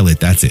you dial it.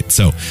 That's it.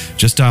 So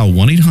just dial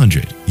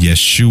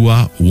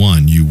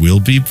 1-800-YESHUA-1. You will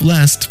be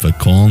blessed, but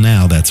call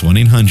now. That's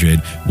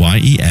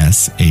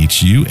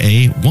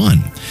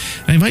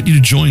 1-800-YESHUA-1. I invite you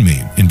to join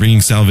me in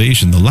bringing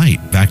salvation, the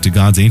light, back to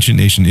God's ancient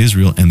nation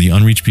Israel and the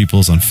unreached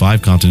peoples on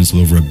 5 continents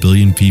with over 1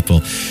 billion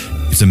people.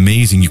 It's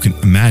amazing. You can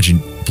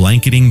imagine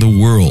blanketing the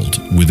world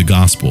with the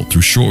gospel.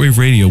 Through shortwave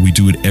radio, we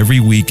do it every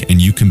week, and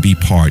you can be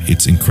part.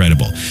 It's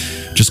incredible.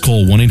 Just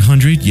call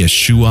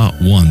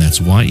 1-800-YESHUA-1. That's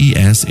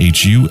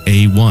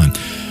YESHUA-1.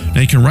 Now,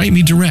 you can write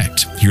me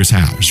direct. Here's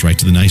how. Just write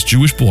to the Nice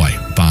Jewish Boy,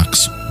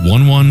 Box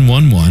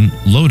 1111,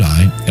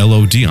 Lodi,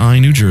 Lodi,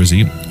 New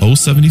Jersey,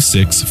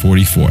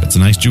 07644. It's a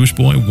Nice Jewish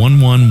Boy,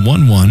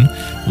 1111,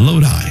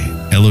 Lodi,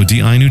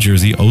 Lodi, New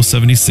Jersey,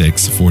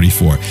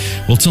 07644.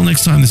 Well, till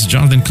next time, this is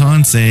Jonathan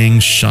Kahn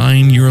saying,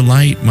 shine your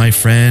light, my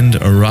friend.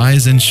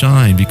 Arise and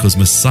shine, because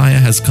Messiah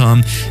has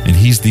come, and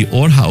he's the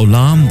Or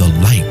HaOlam, the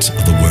light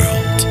of the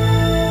world.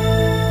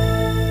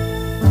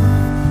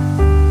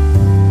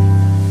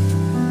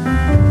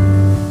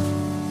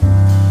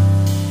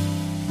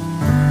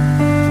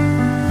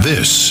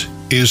 This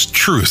is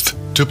Truth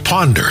to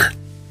Ponder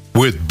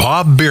with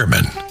Bob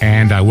Bierman.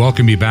 And I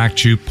welcome you back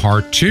to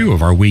part 2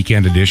 of our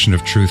weekend edition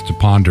of Truth to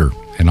Ponder.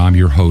 And I'm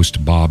your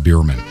host, Bob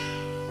Bierman.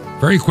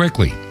 Very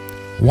quickly,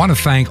 I want to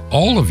thank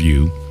all of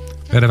you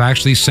that have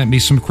actually sent me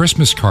some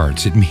Christmas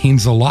cards. It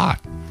means a lot.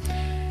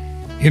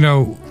 You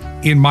know,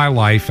 in my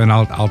life, and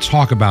I'll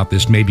talk about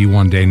this maybe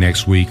one day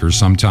next week or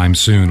sometime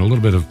soon, a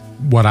little bit of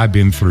what I've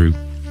been through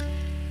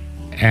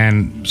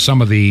and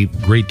some of the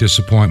great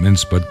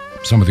disappointments, but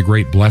some of the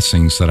great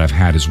blessings that I've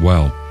had as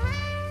well.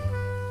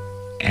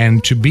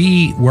 And to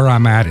be where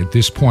I'm at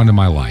this point in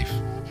my life,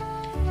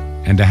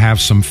 and to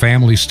have some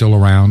family still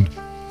around,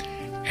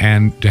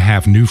 and to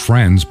have new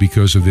friends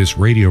because of this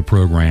radio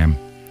program,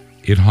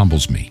 it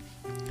humbles me.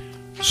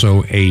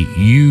 So a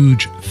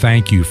huge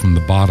thank you from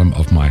the bottom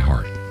of my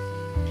heart.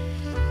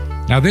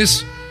 Now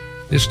this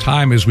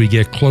time as we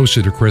get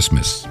closer to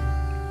Christmas,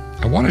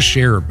 I want to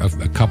share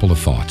a couple of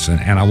thoughts,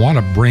 and I want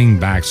to bring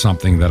back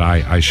something that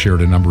I shared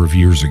a number of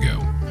years ago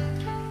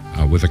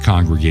with a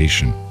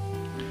congregation.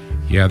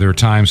 Yeah, there are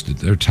times,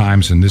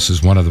 and this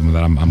is one of them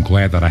that I'm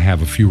glad that I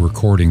have a few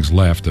recordings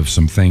left of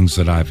some things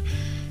that I've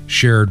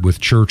shared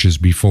with churches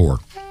before.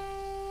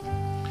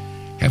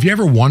 Have you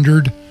ever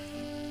wondered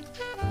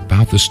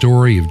about the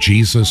story of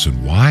Jesus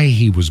and why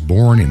he was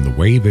born in the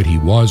way that he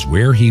was,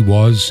 where he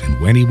was, and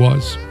when he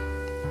was?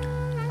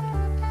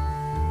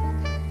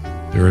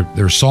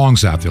 There are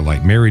songs out there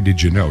like Mary,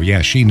 Did You Know?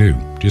 Yeah, she knew.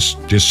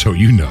 Just so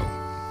you know,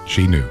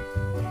 she knew.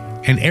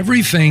 And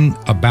everything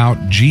about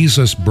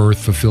Jesus'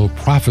 birth fulfilled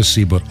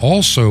prophecy, but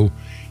also,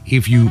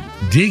 if you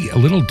dig a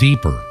little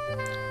deeper,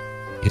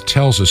 it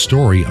tells a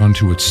story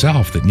unto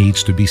itself that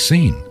needs to be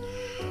seen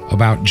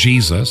about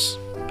Jesus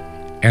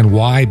and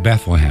why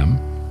Bethlehem,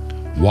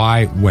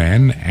 why,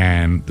 when,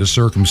 and the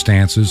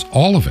circumstances,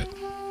 all of it.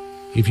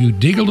 If you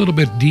dig a little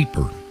bit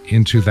deeper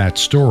into that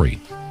story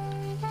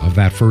of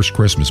that first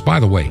Christmas. By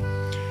the way,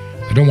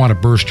 I don't want to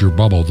burst your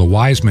bubble. The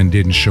wise men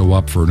didn't show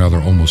up for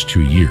another almost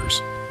 2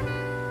 years.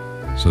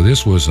 So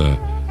this was a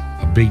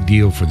big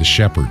deal for the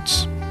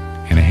shepherds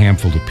and a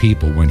handful of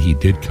people when he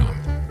did come,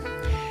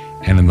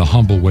 and in the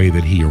humble way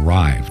that he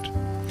arrived.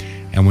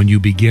 And when you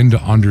begin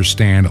to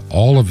understand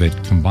all of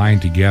it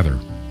combined together,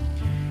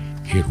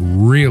 it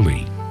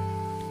really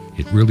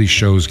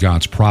shows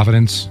God's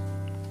providence,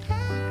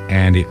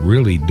 and it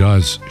really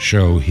does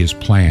show his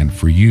plan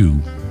for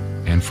you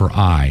and for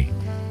I,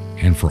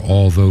 and for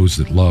all those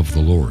that love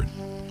the Lord.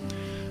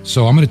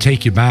 So I'm going to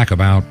take you back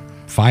about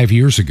 5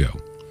 years ago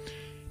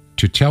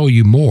to tell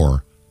you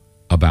more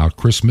about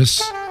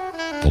Christmas,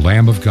 the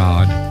Lamb of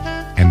God,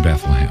 and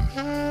Bethlehem.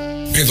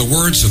 May the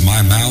words of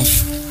my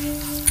mouth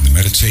and the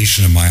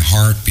meditation of my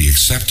heart be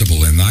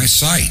acceptable in thy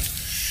sight.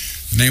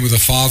 In the name of the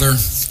Father,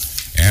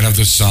 and of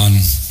the Son,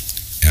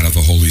 and of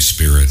the Holy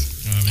Spirit.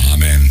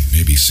 Amen.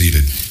 May be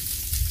seated.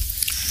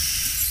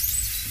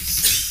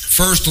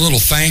 First, a little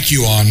thank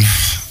you on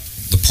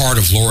the part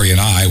of Lori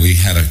and I. We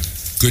had a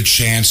good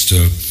chance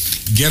to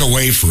get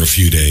away for a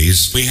few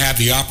days. We had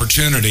the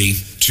opportunity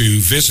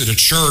to visit a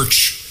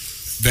church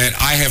that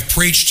I have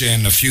preached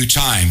in a few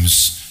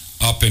times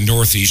up in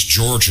Northeast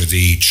Georgia,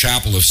 the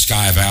Chapel of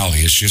Sky Valley.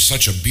 It's just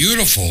such a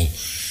beautiful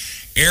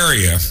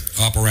area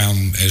up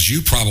around, as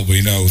you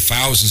probably know,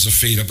 thousands of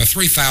feet, about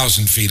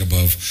 3,000 feet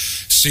above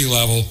sea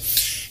level.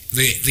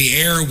 The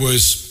air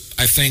was,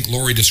 I think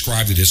Lori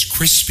described it as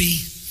crispy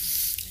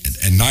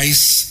and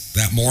nice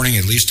that morning.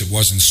 At least it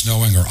wasn't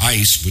snowing or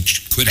ice,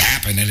 which could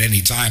happen at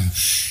any time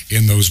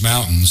in those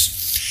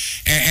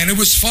mountains. And it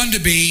was fun to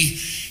be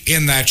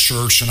in that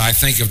church, and I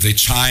think of the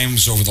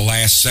times over the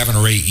last 7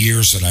 or 8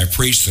 years that I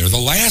preached there. The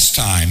last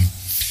time,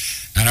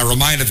 and I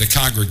reminded the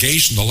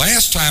congregation, the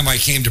last time I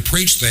came to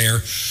preach there,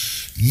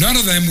 none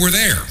of them were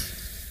there.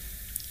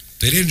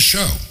 They didn't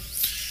show.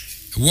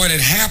 What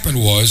had happened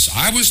was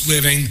I was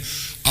living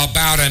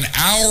about an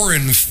hour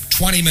and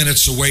 20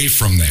 minutes away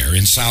from there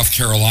in South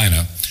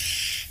Carolina,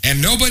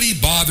 and nobody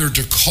bothered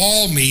to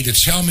call me to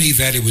tell me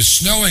that it was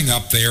snowing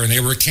up there and they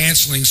were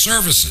canceling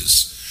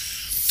services.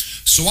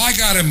 So I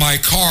got in my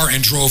car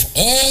and drove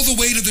all the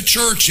way to the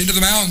church into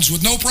the mountains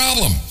with no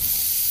problem.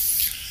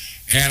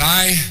 And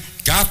I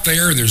got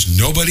there and there's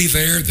nobody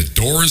there. The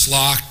door is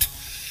locked.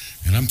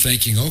 And I'm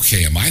thinking,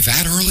 okay, am I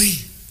that early?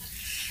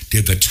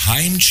 Did the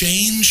time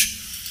change?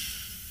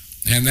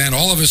 And then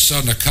all of a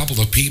sudden a couple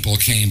of people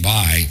came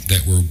by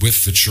that were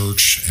with the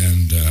church,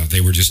 and they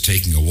were just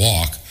taking a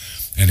walk,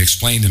 and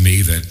explained to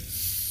me that,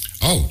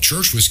 oh,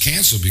 church was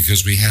canceled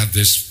because we had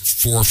this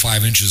 4 or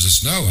 5 inches of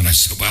snow. And I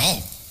said,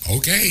 well,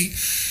 okay.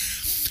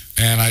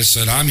 And I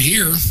said, I'm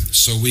here.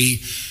 So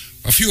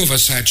a few of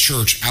us had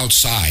church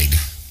outside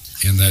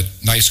in that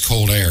nice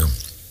cold air.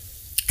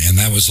 And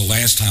that was the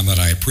last time that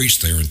I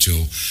preached there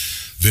until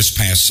this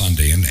past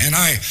Sunday. And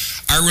I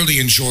really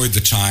enjoyed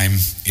the time.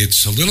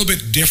 It's a little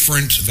bit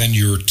different than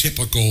your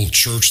typical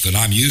church that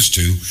I'm used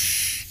to.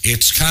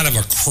 It's kind of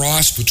a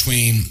cross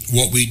between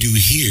what we do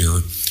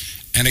here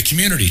and a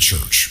community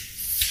church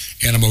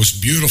in a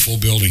most beautiful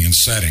building and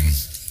setting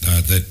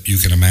that you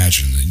can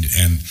imagine.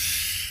 And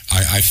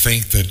I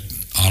think that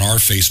on our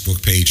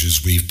Facebook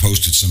pages, we've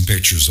posted some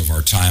pictures of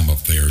our time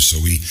up there. So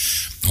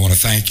I want to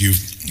thank you,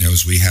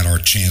 as we had our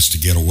chance to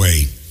get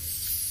away.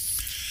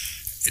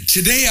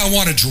 Today, I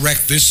want to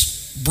direct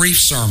this brief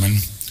sermon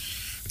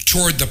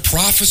toward the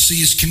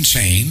prophecies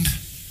contained,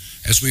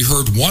 as we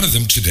heard one of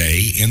them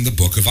today, in the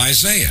book of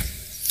Isaiah.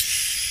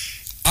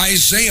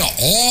 Isaiah,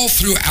 all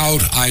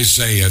throughout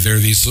Isaiah, there are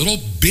these little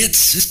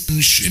bits,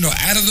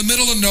 out of the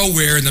middle of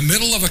nowhere, in the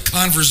middle of a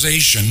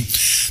conversation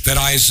that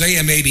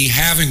Isaiah may be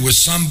having with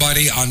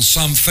somebody on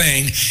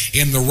something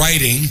in the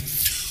writing.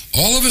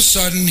 All of a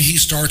sudden, he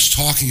starts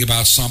talking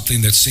about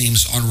something that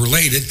seems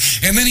unrelated,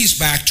 and then he's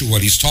back to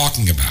what he's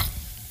talking about.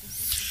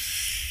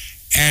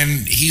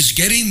 And he's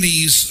getting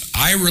these,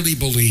 I really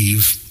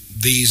believe,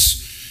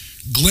 these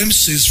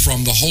glimpses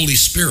from the Holy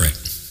Spirit,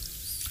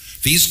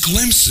 these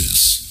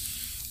glimpses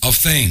of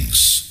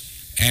things.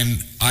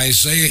 And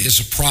Isaiah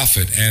is a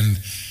prophet, and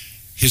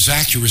his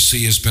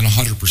accuracy has been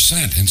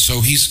 100%. And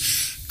so he's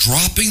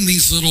dropping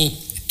these little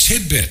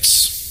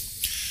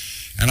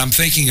tidbits. And I'm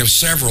thinking of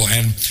several.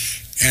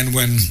 And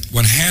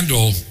when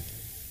Handel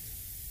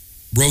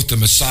wrote the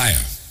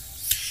Messiah,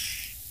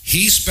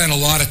 he spent a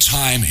lot of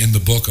time in the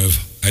book of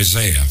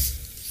Isaiah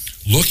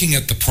looking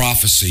at the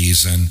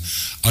prophecies, and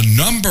a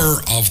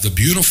number of the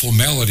beautiful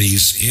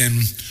melodies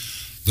in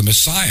the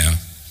Messiah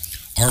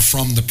are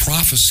from the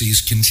prophecies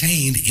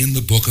contained in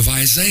the book of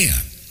Isaiah.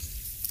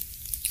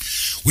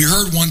 We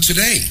heard one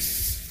today,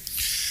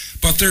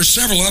 but there's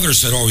several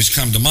others that always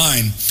come to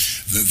mind,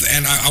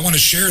 and I want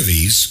to share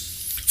these.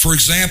 For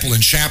example,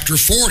 in chapter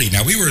 40,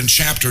 now we were in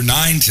chapter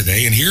 9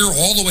 today, and here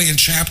all the way in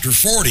chapter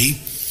 40,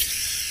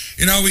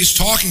 he's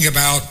talking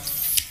about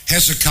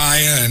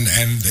Hezekiah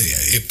and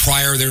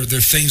prior, there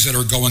are things that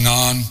are going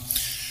on.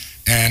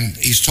 And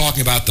he's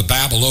talking about the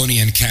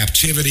Babylonian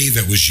captivity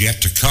that was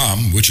yet to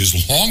come, which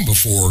is long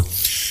before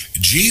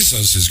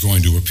Jesus is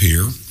going to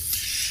appear.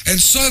 And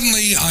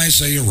suddenly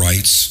Isaiah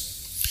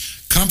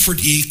writes, comfort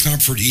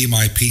ye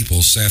my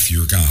people, saith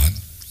your God.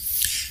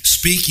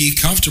 Speak ye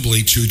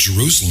comfortably to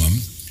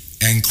Jerusalem,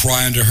 and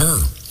cry unto her,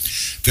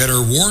 that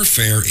her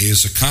warfare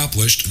is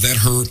accomplished, that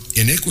her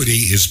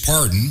iniquity is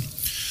pardoned,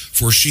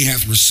 for she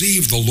hath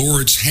received the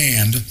Lord's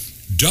hand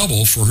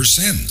double for her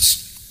sins.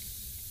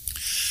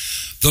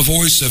 The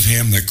voice of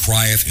him that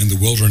crieth in the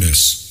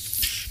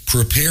wilderness,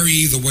 prepare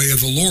ye the way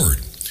of the Lord,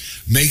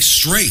 make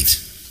straight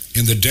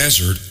in the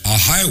desert a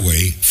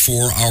highway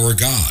for our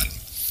God.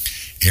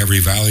 Every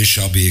valley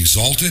shall be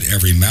exalted,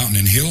 every mountain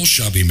and hill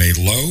shall be made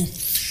low,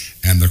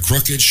 and the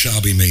crooked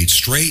shall be made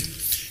straight,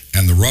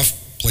 and the rough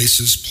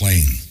places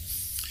plain.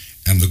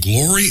 And the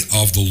glory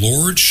of the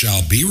Lord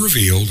shall be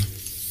revealed,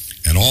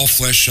 and all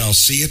flesh shall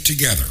see it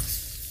together.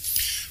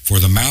 For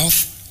the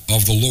mouth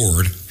of the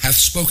Lord hath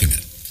spoken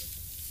it.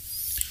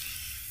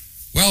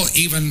 Well,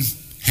 even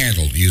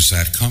Handel used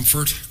that,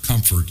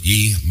 comfort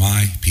ye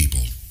my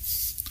people.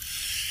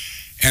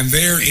 And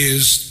there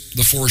is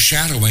the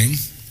foreshadowing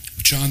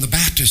of John the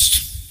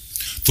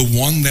Baptist, the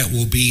one that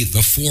will be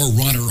the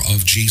forerunner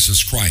of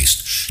Jesus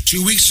Christ.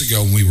 2 weeks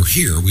ago when we were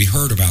here, we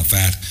heard about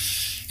that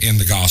in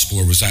the gospel,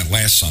 or was that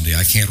last Sunday?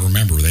 I can't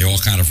remember. They all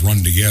kind of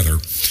run together,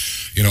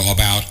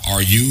 about,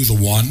 are you the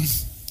one?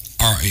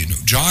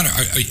 John,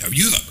 are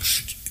you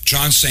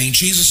John saying,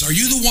 Jesus, are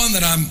you the one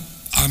that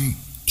I'm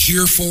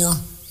here for,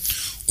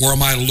 or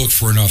am I to look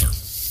for another?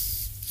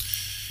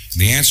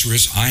 And the answer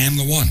is, I am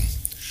the one.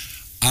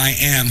 I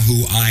am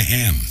who I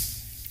am.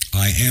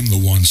 I am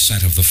the one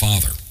sent of the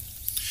Father.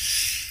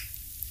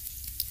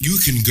 You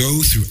can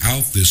go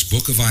throughout this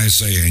book of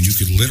Isaiah, and you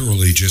could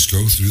literally just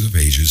go through the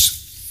pages,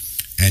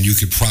 and you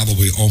could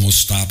probably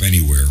almost stop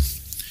anywhere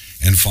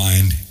and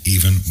find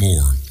even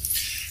more.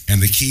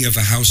 And the key of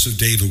the house of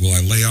David will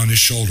I lay on his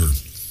shoulder,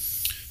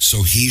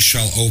 so he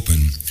shall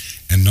open,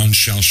 and none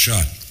shall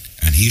shut,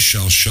 and he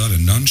shall shut,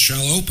 and none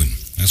shall open.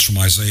 That's from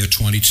Isaiah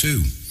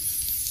 22,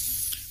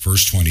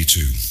 verse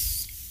 22.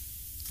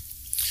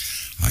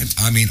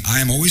 I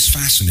am always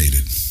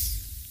fascinated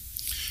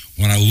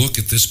when I look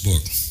at this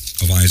book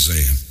of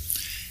Isaiah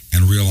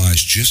and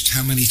realize just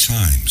how many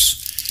times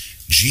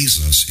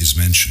Jesus is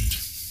mentioned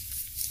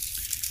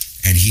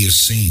and he is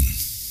seen.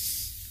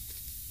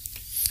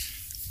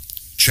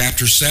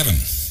 Chapter 7,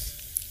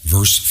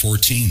 verse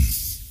 14.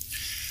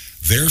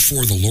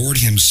 Therefore the Lord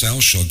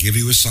himself shall give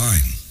you a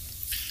sign.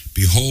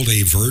 Behold,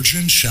 a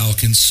virgin shall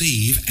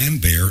conceive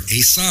and bear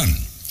a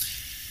son,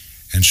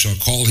 and shall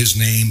call his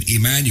name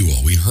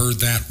Emmanuel. We heard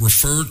that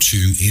referred to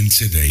in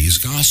today's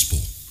gospel.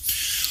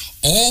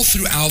 All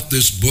throughout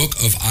this book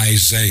of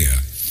Isaiah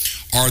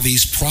are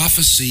these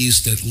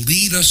prophecies that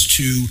lead us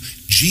to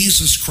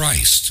Jesus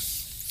Christ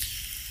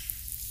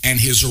and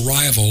his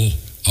arrival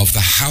of the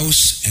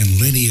house and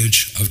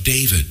lineage of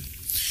David.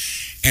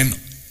 And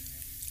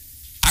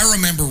I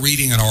remember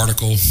reading an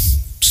article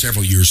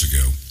several years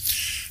ago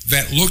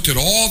that looked at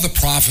all the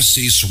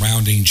prophecies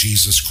surrounding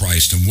Jesus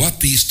Christ and what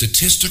the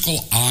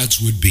statistical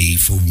odds would be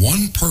for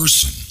one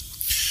person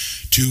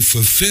to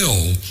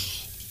fulfill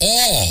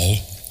all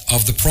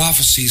of the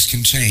prophecies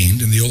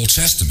contained in the Old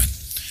Testament.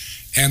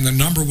 And the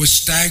number was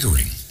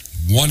staggering,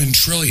 1 in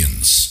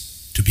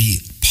trillions, to be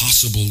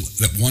possible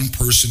that one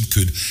person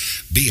could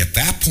be at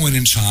that point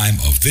in time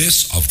of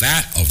this, of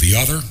that, of the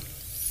other.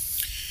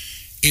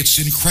 It's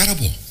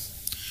incredible,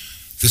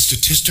 the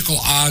statistical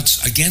odds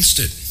against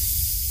it.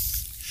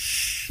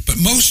 But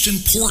most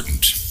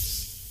important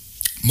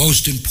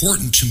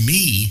to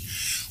me,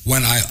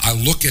 when I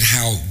look at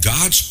how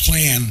God's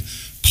plan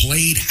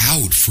played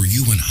out for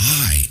you and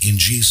I in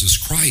Jesus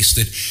Christ,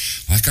 that,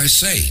 like I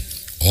say,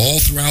 all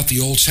throughout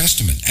the Old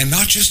Testament, and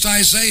not just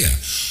Isaiah,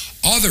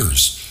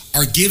 others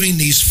are giving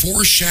these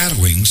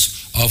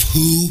foreshadowings of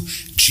who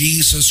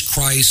Jesus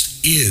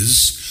Christ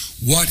is,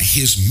 what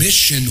his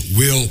mission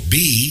will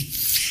be,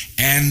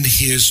 and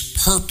his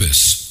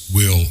purpose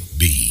will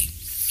be.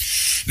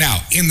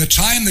 Now, in the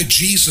time that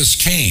Jesus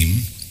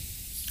came,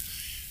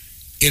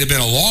 it had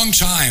been a long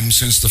time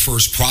since the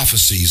first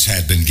prophecies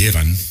had been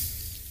given.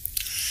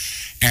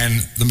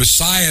 And the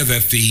Messiah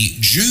that the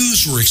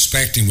Jews were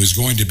expecting was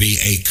going to be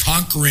a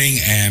conquering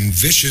and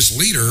vicious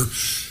leader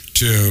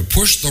to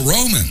push the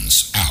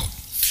Romans out.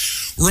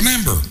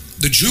 Remember,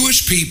 the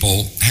Jewish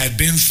people had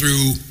been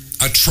through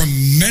a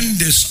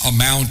tremendous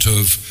amount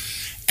of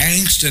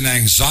angst and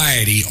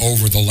anxiety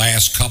over the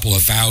last couple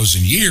of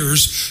thousand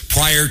years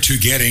prior to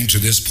getting to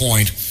this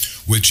point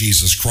with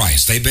Jesus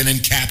Christ. They've been in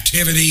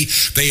captivity,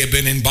 they have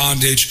been in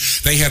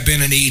bondage, they have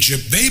been in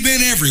Egypt, they've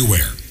been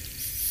everywhere.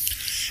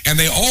 And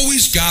they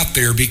always got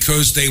there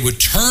because they would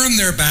turn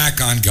their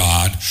back on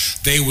God,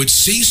 they would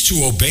cease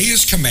to obey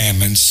his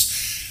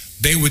commandments,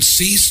 they would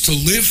cease to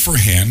live for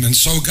him. And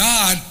so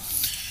God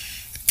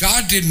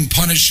didn't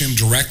punish him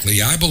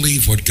directly. I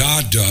believe what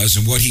God does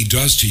and what he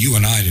does to you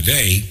and I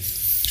today,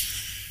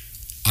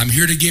 I'm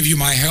here to give you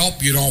my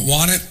help. You don't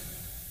want it,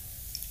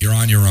 you're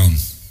on your own.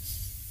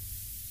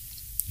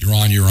 You're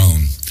on your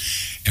own.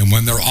 And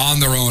when they're on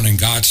their own and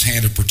God's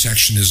hand of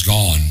protection is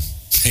gone,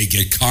 they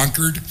get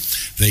conquered,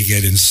 they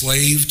get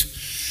enslaved.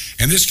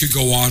 And this could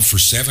go on for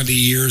 70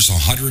 years,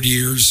 100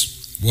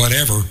 years,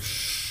 whatever.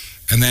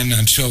 And then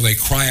until they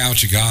cry out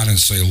to God and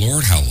say,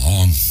 Lord, how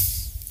long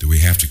do we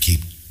have to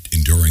keep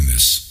enduring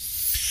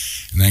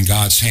this? And then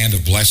God's hand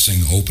of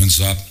blessing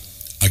opens up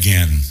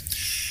again.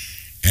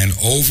 And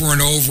over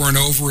and over and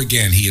over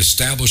again, he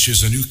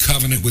establishes a new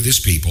covenant with his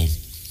people.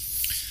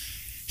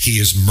 He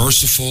is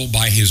merciful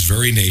by his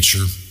very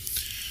nature.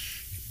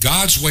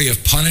 God's way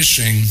of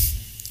punishing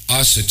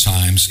us at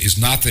times is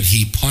not that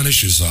he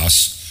punishes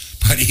us,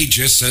 but he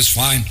just says,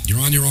 fine,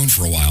 you're on your own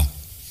for a while.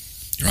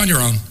 You're on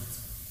your own.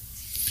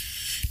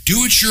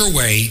 Do it your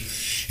way,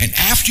 and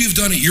after you've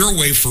done it your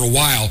way for a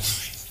while,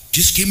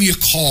 just give me a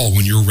call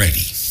when you're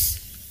ready,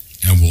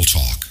 and we'll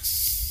talk.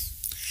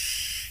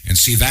 And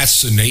see,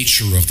 that's the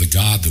nature of the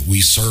God that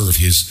we serve,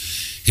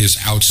 his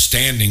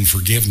outstanding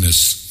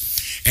forgiveness.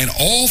 And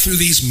all through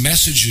these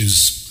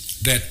messages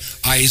that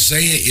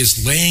Isaiah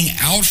is laying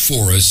out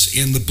for us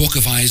in the book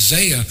of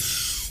Isaiah,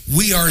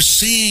 we are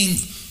seeing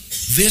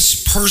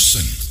this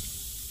person,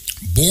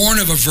 born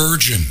of a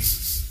virgin,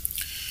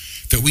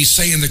 that we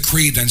say in the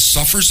creed, then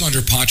suffers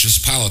under Pontius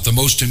Pilate. The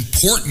most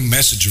important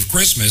message of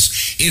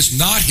Christmas is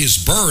not his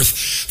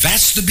birth.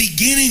 That's the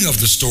beginning of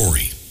the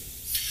story.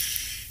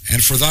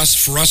 And for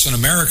us in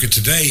America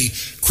today,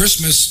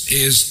 Christmas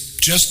is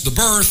just the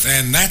birth,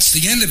 and that's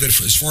the end of it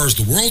as far as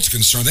the world's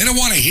concerned. They don't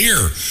want to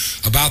hear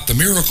about the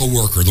miracle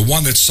worker, the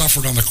one that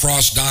suffered on the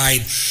cross,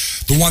 died,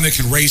 the one that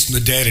can raise from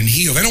the dead and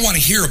heal. They don't want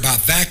to hear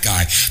about that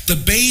guy. The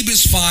babe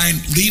is fine.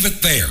 Leave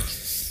it there.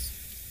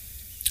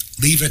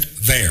 Leave it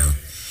there.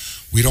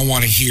 We don't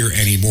want to hear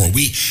anymore.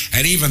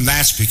 And even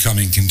that's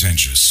becoming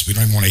contentious. We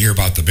don't even want to hear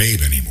about the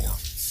babe anymore.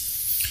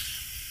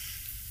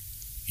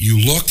 You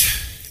look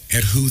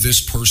at who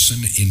this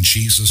person in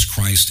Jesus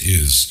Christ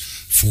is,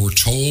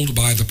 foretold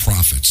by the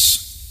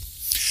prophets.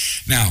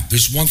 Now,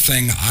 there's one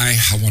thing I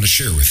want to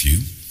share with you.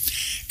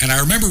 And I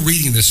remember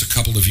reading this a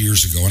couple of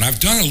years ago, and I've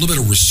done a little bit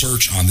of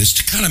research on this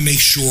to kind of make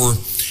sure,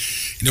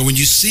 when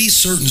you see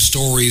certain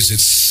stories,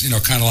 it's,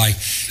 kind of like,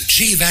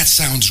 gee, that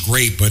sounds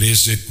great, but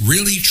is it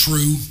really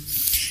true?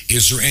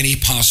 Is there any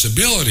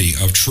possibility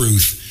of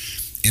truth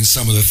in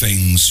some of the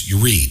things you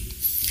read?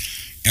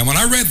 And when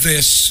I read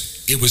this,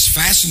 it was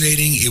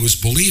fascinating, it was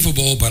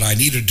believable, but I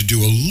needed to do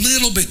a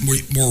little bit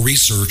more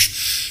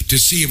research to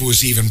see if it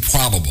was even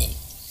probable.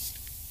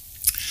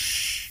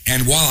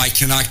 And while I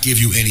cannot give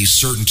you any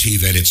certainty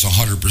that it's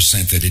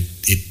 100% that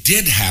it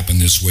did happen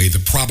this way, the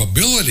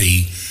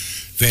probability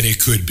that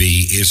it could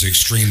be is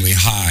extremely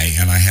high,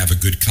 and I have a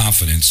good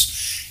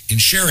confidence in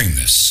sharing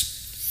this.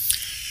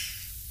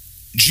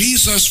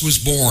 Jesus was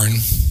born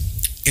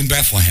in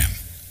Bethlehem,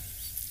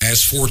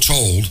 as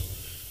foretold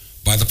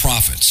by the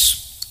prophets.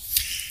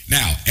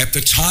 Now, at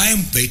the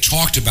time they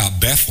talked about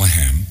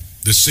Bethlehem,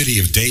 the city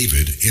of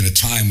David, in a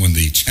time when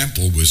the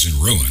temple was in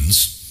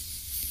ruins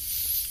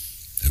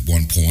at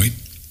one point,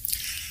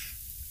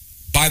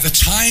 by the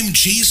time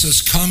Jesus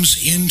comes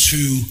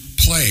into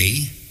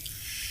play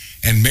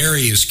and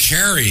Mary is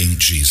carrying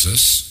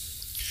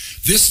Jesus,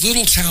 this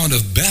little town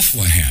of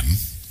Bethlehem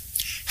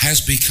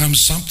has become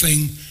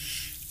something,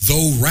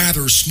 though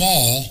rather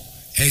small,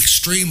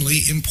 extremely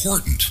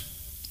important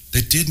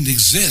that didn't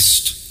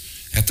exist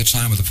at the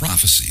time of the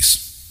prophecies.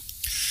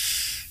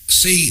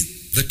 See,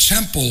 the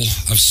Temple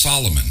of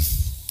Solomon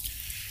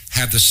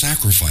had the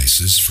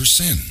sacrifices for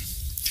sin.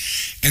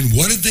 And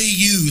what did they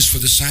use for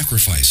the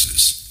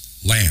sacrifices?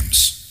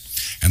 Lambs.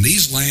 And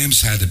these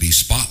lambs had to be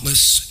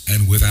spotless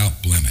and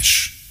without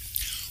blemish.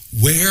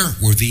 Where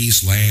were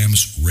these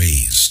lambs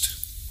raised?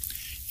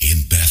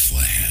 In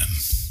Bethlehem.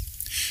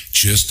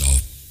 Just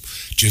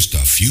a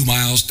few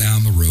miles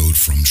down the road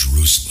from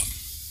Jerusalem.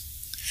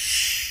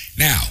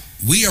 Now,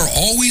 we are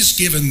always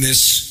given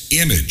this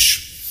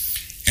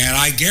image, and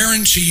I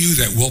guarantee you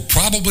that we'll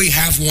probably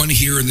have one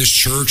here in this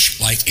church,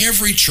 like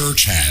every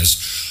church has,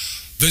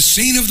 the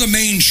scene of the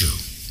manger.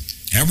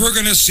 And we're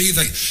going to see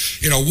that,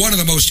 one of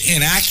the most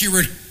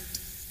inaccurate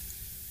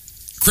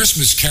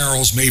Christmas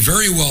carols may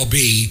very well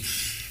be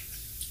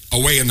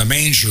Away in the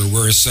Manger,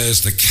 where it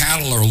says the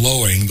cattle are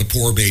lowing, the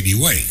poor baby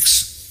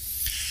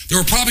wakes. There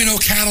were probably no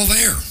cattle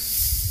there.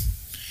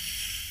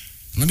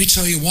 Let me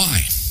tell you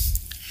why.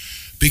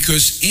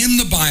 Because in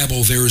the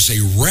Bible, there is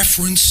a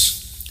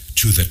reference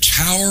to the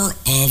Tower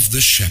of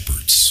the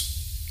Shepherds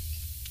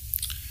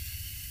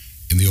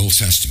in the Old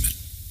Testament.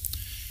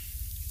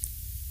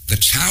 The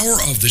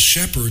Tower of the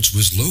Shepherds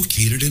was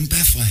located in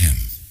Bethlehem.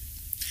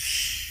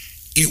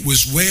 It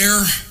was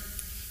where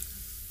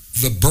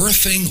the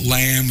birthing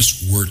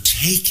lambs were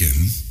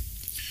taken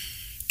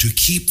to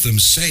keep them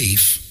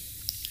safe,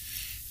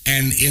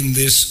 and in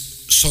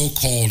this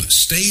so-called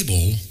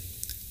stable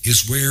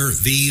is where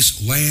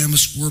these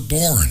lambs were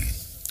born.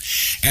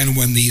 And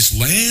when these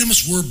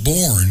lambs were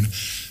born,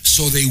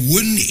 so they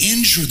wouldn't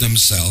injure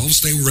themselves,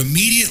 they were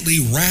immediately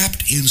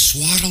wrapped in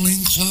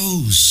swaddling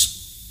clothes.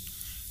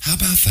 How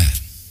about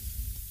that?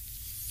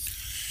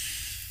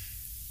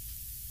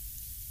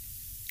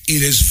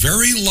 It is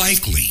very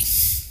likely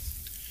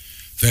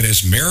that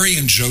as Mary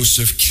and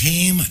Joseph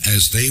came,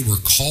 as they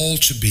were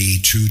called to be,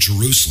 to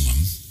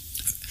Jerusalem,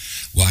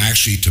 well,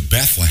 actually to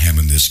Bethlehem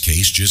in this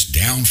case, just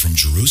down from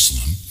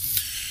Jerusalem,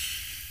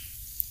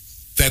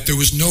 that there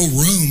was no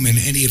room in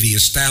any of the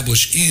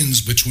established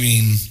inns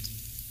between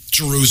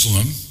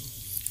Jerusalem,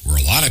 where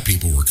a lot of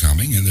people were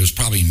coming, and there's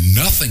probably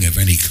nothing of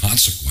any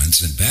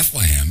consequence in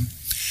Bethlehem,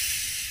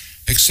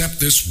 except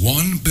this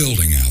one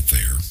building out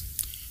there,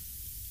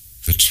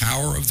 the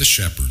Tower of the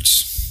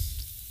Shepherds,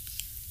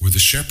 where the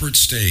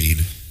shepherds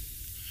stayed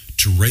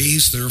to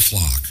raise their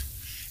flock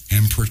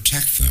and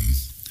protect them.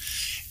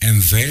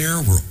 And there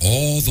were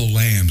all the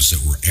lambs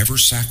that were ever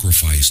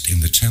sacrificed in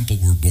the temple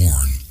were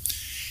born,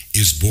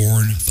 is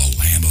born the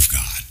Lamb of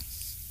God.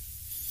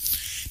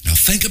 Now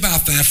think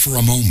about that for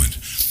a moment.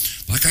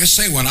 Like I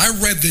say, when I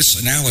read this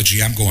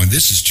analogy, I'm going,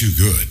 this is too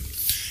good.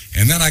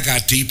 And then I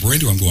got deeper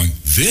into it, I'm going,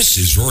 this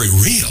is very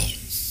real.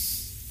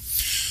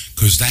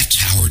 Because that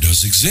tower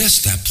does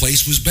exist. That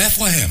place was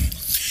Bethlehem.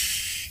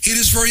 It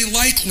is very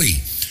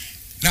likely.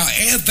 Now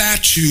add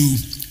that to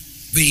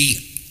the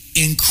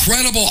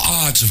incredible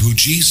odds of who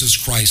Jesus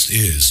Christ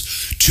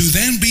is, to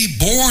then be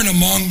born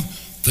among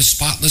the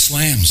spotless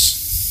lambs.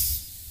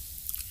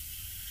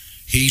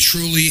 He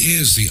truly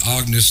is the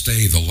Agnus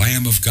Dei, the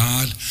Lamb of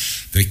God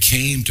that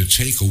came to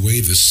take away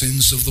the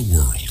sins of the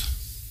world.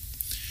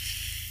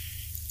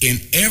 In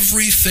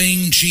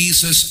everything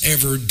Jesus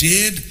ever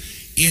did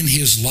in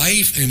his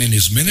life and in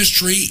his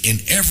ministry, in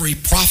every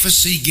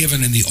prophecy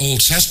given in the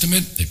Old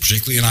Testament,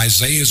 particularly in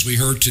Isaiah as we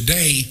heard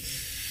today,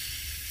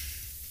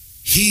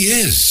 he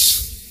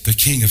is the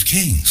King of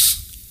Kings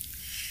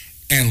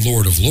and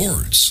Lord of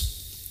Lords,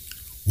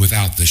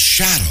 without the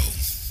shadow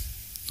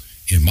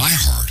in my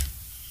heart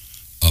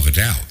of a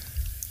doubt.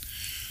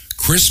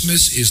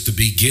 Christmas is the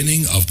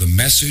beginning of the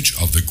message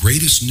of the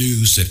greatest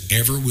news that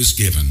ever was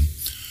given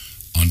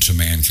unto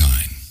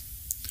mankind.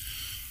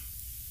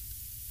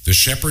 The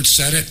shepherds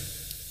said it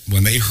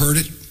when they heard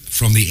it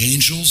from the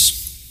angels.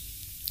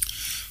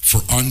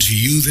 For unto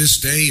you this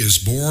day is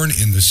born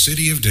in the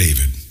city of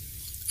David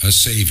a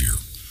Savior,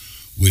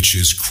 which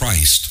is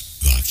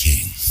Christ the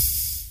King.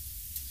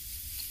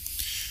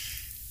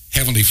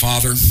 Heavenly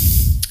Father,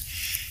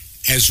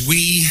 as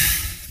we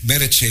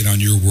meditate on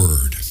your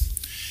word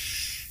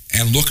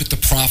and look at the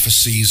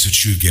prophecies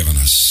that you've given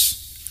us,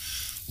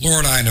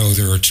 Lord, I know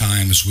there are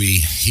times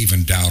we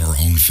even doubt our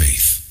own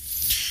faith.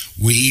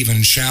 We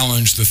even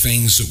challenge the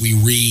things that we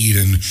read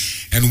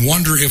and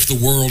wonder if the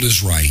world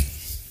is right.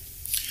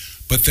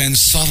 But then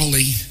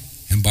subtly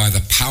and by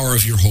the power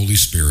of your Holy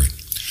Spirit,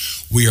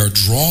 we are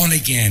drawn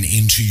again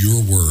into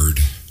your word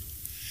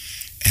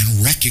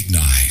and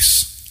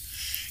recognize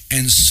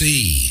and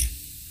see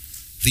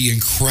the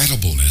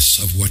incredibleness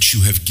of what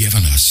you have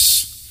given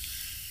us,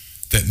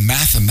 that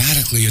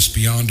mathematically is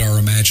beyond our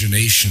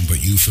imagination,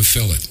 but you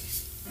fulfill it.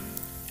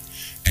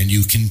 And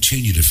you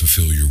continue to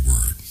fulfill your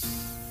word.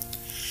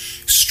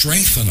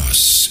 Strengthen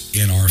us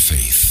in our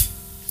faith,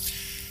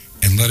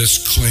 and let us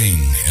cling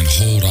and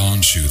hold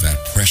on to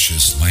that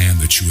precious Lamb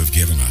that you have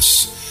given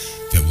us,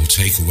 that will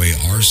take away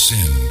our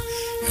sin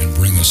and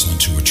bring us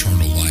unto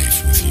eternal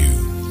life with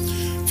you.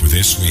 For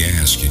this we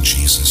ask in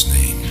Jesus'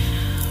 name.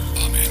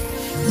 Amen.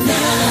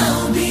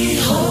 Now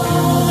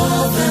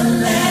behold the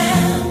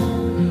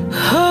Lamb,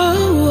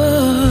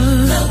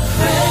 the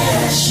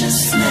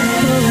precious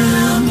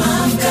Lamb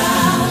of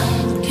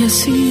God.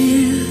 Yes,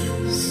 he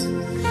is.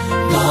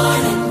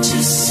 Born into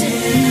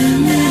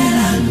sin that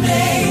I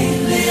may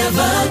live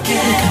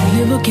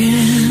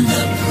again.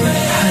 The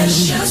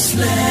precious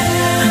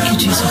Lamb Thank you,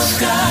 Jesus.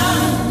 of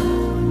God.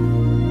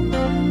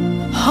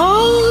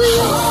 Holy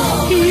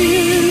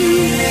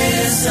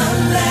is the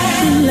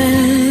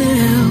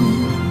Lamb,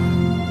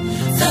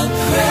 the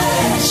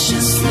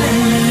precious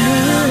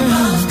Lamb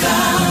of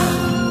God.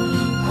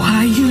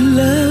 why you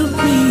love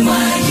me.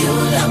 Why you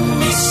love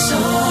me so,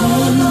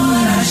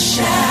 Lord, I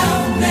shall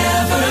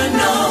never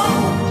know.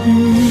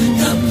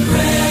 The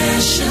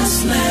precious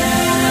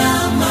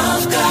Lamb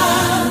of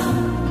God.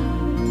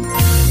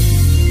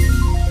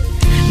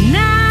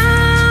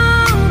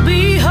 Now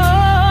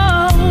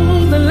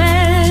behold the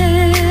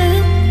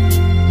Lamb,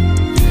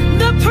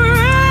 the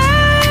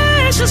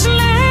precious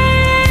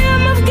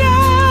Lamb of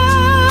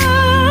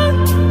God.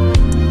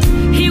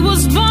 He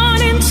was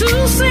born into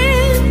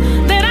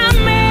sin that I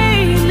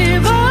may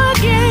live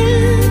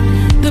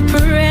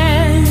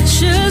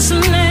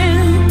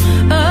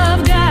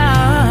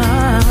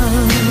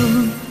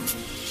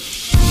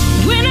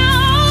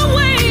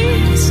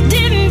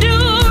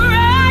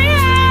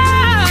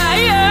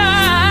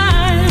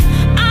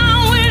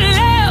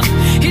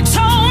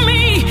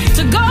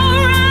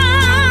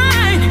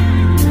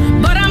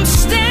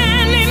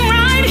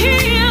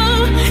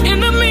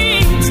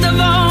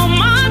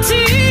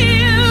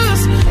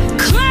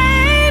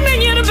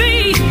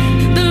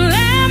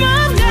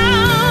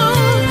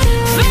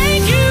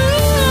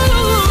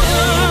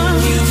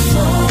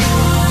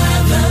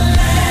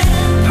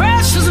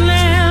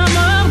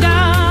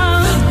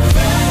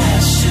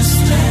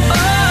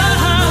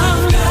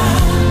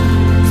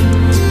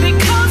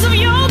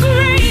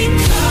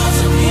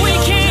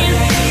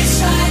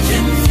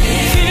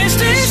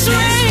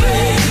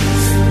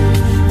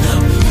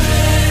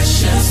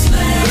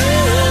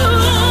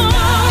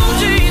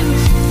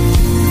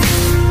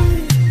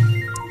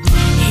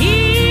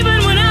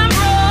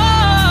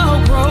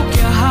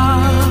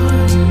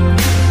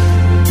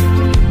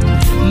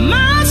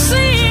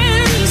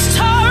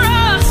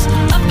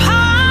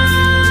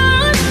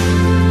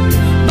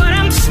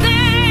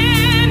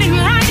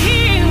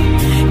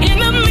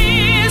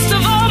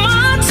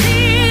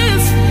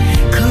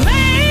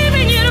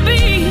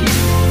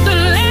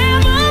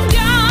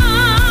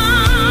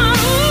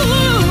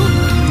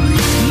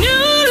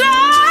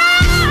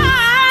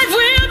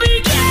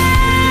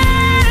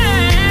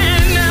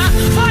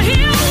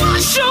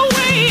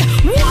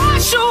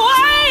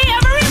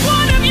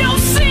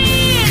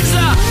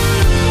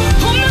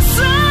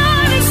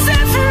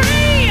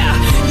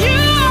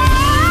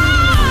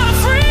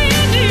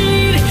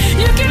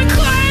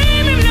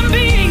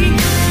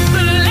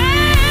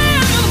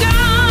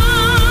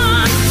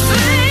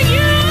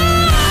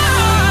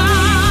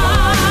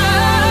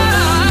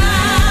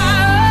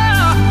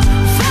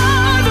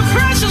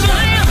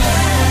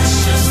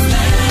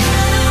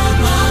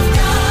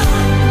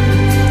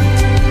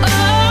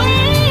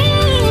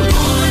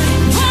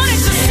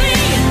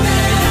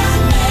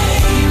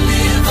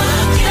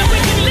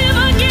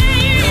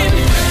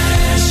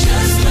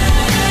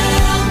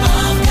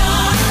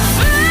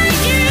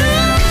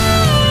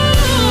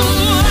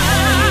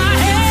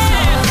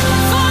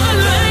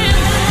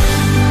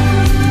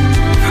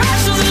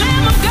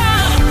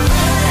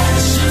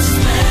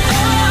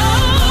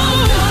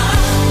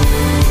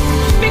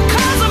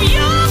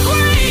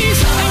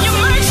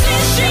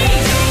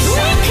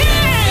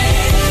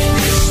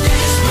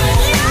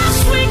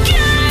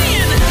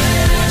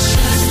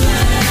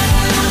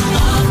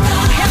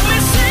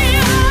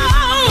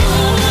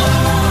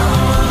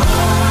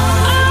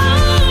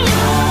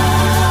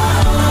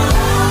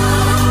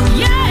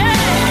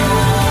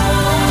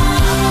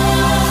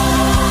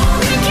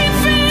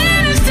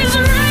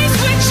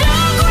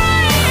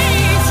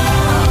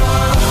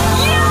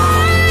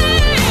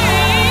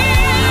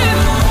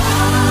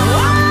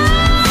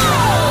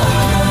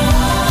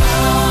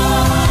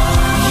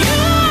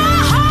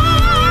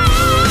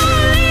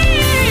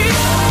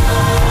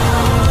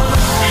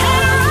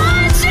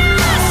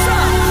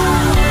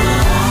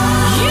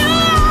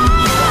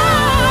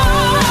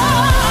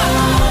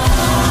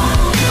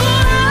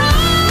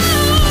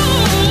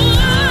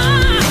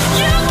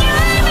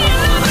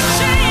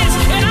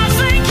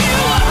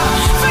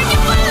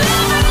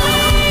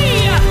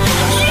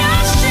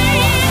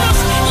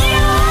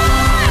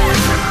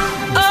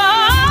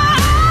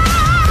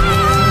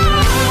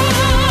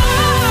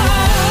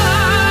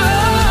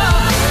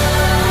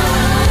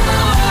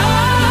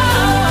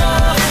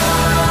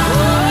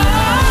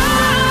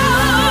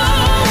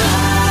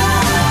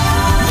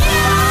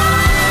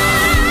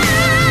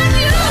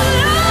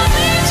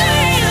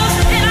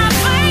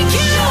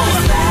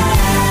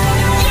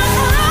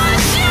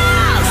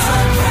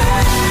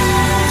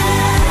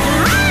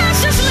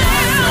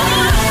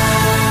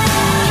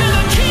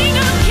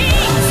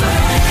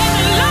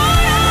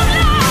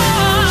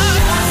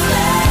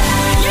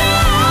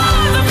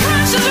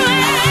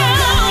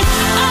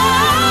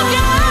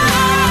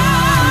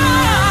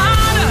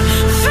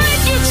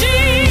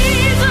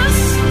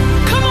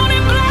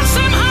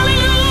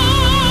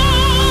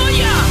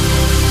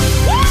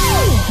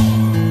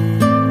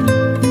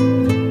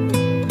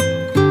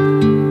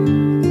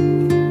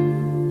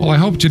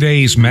hope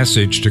today's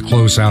message to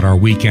close out our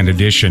weekend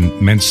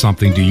edition meant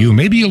something to you.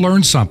 Maybe you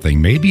learned something.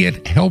 Maybe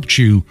it helped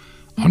you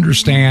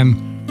understand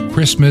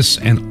Christmas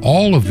and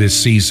all of this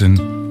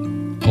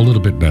season a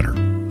little bit better.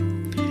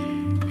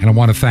 And I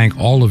want to thank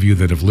all of you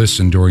that have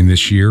listened during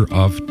this year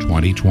of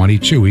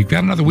 2022. We've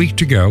got another week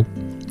to go,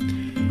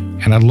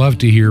 and I'd love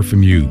to hear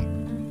from you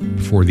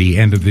before the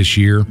end of this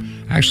year.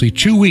 Actually,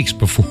 2 weeks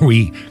before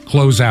we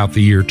close out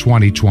the year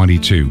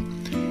 2022.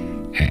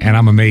 And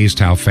I'm amazed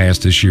how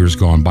fast this year's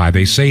gone by.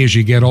 They say as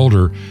you get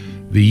older,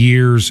 the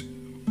years,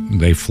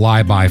 they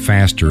fly by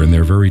faster, and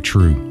they're very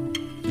true.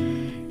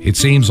 It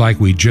seems like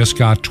we just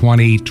got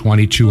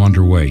 2022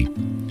 underway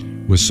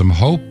with some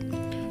hope.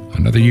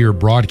 Another year of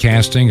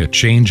broadcasting, a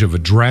change of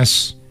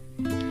address,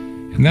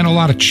 and then a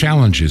lot of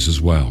challenges as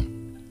well.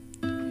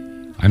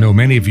 I know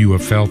many of you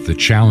have felt the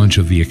challenge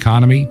of the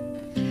economy.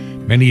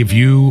 Many of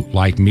you,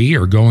 like me,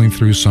 are going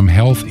through some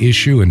health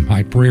issue, and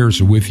my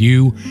prayers are with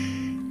you,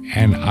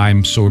 and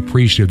I'm so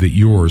appreciative that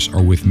yours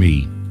are with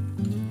me.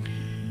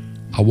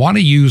 I want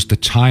to use the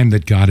time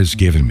that God has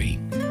given me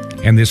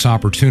and this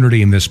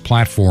opportunity and this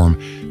platform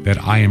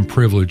that I am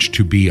privileged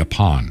to be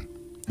upon,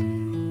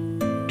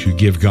 to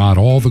give God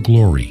all the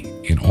glory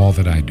in all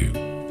that I do.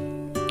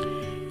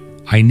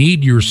 I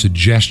need your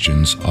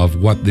suggestions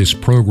of what this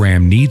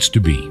program needs to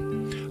be.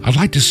 I'd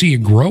like to see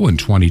it grow in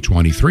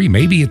 2023.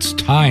 Maybe it's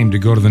time to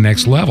go to the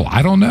next level.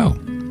 I don't know.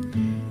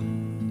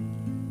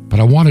 But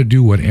I want to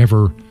do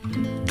whatever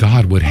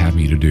God would have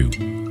me to do.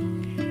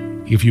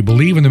 If you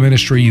believe in the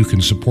ministry, you can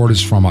support us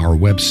from our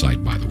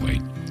website, by the way,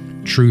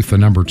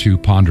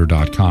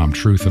 truth2ponder.com,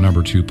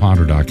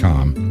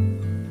 truth2ponder.com.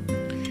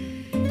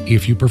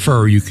 If you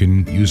prefer, you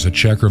can use a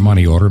check or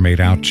money order made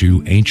out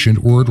to Ancient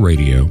Word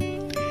Radio.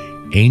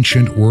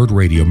 Ancient Word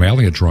Radio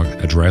mailing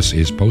address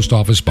is Post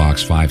Office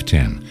Box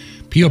 510.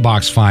 P.O.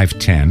 Box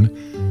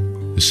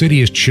 510. The city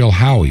is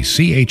Chilhowie,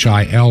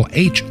 Chilhowie,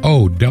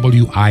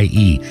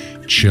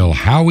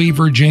 Chilhowie,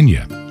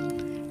 Virginia.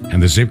 And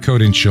the zip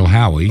code in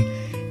Chilhowie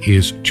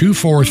is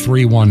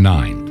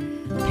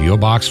 24319. P.O.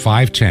 Box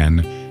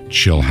 510,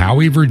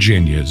 Chilhowie,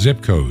 Virginia,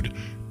 zip code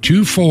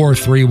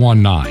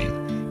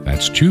 24319.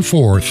 That's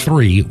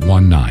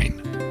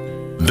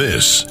 24319.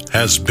 This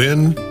has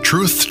been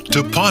Truth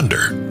to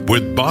Ponder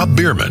with Bob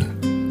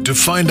Bierman. To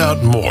find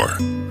out more,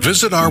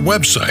 visit our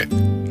website,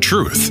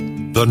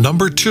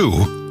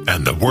 truth2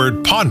 and the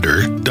word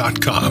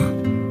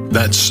ponder.com.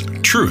 That's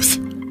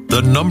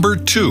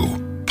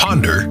truth2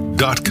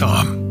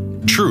 ponder.com.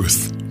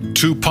 Truth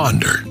to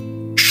Ponder,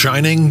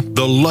 shining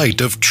the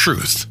light of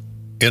truth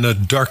in a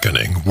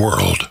darkening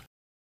world.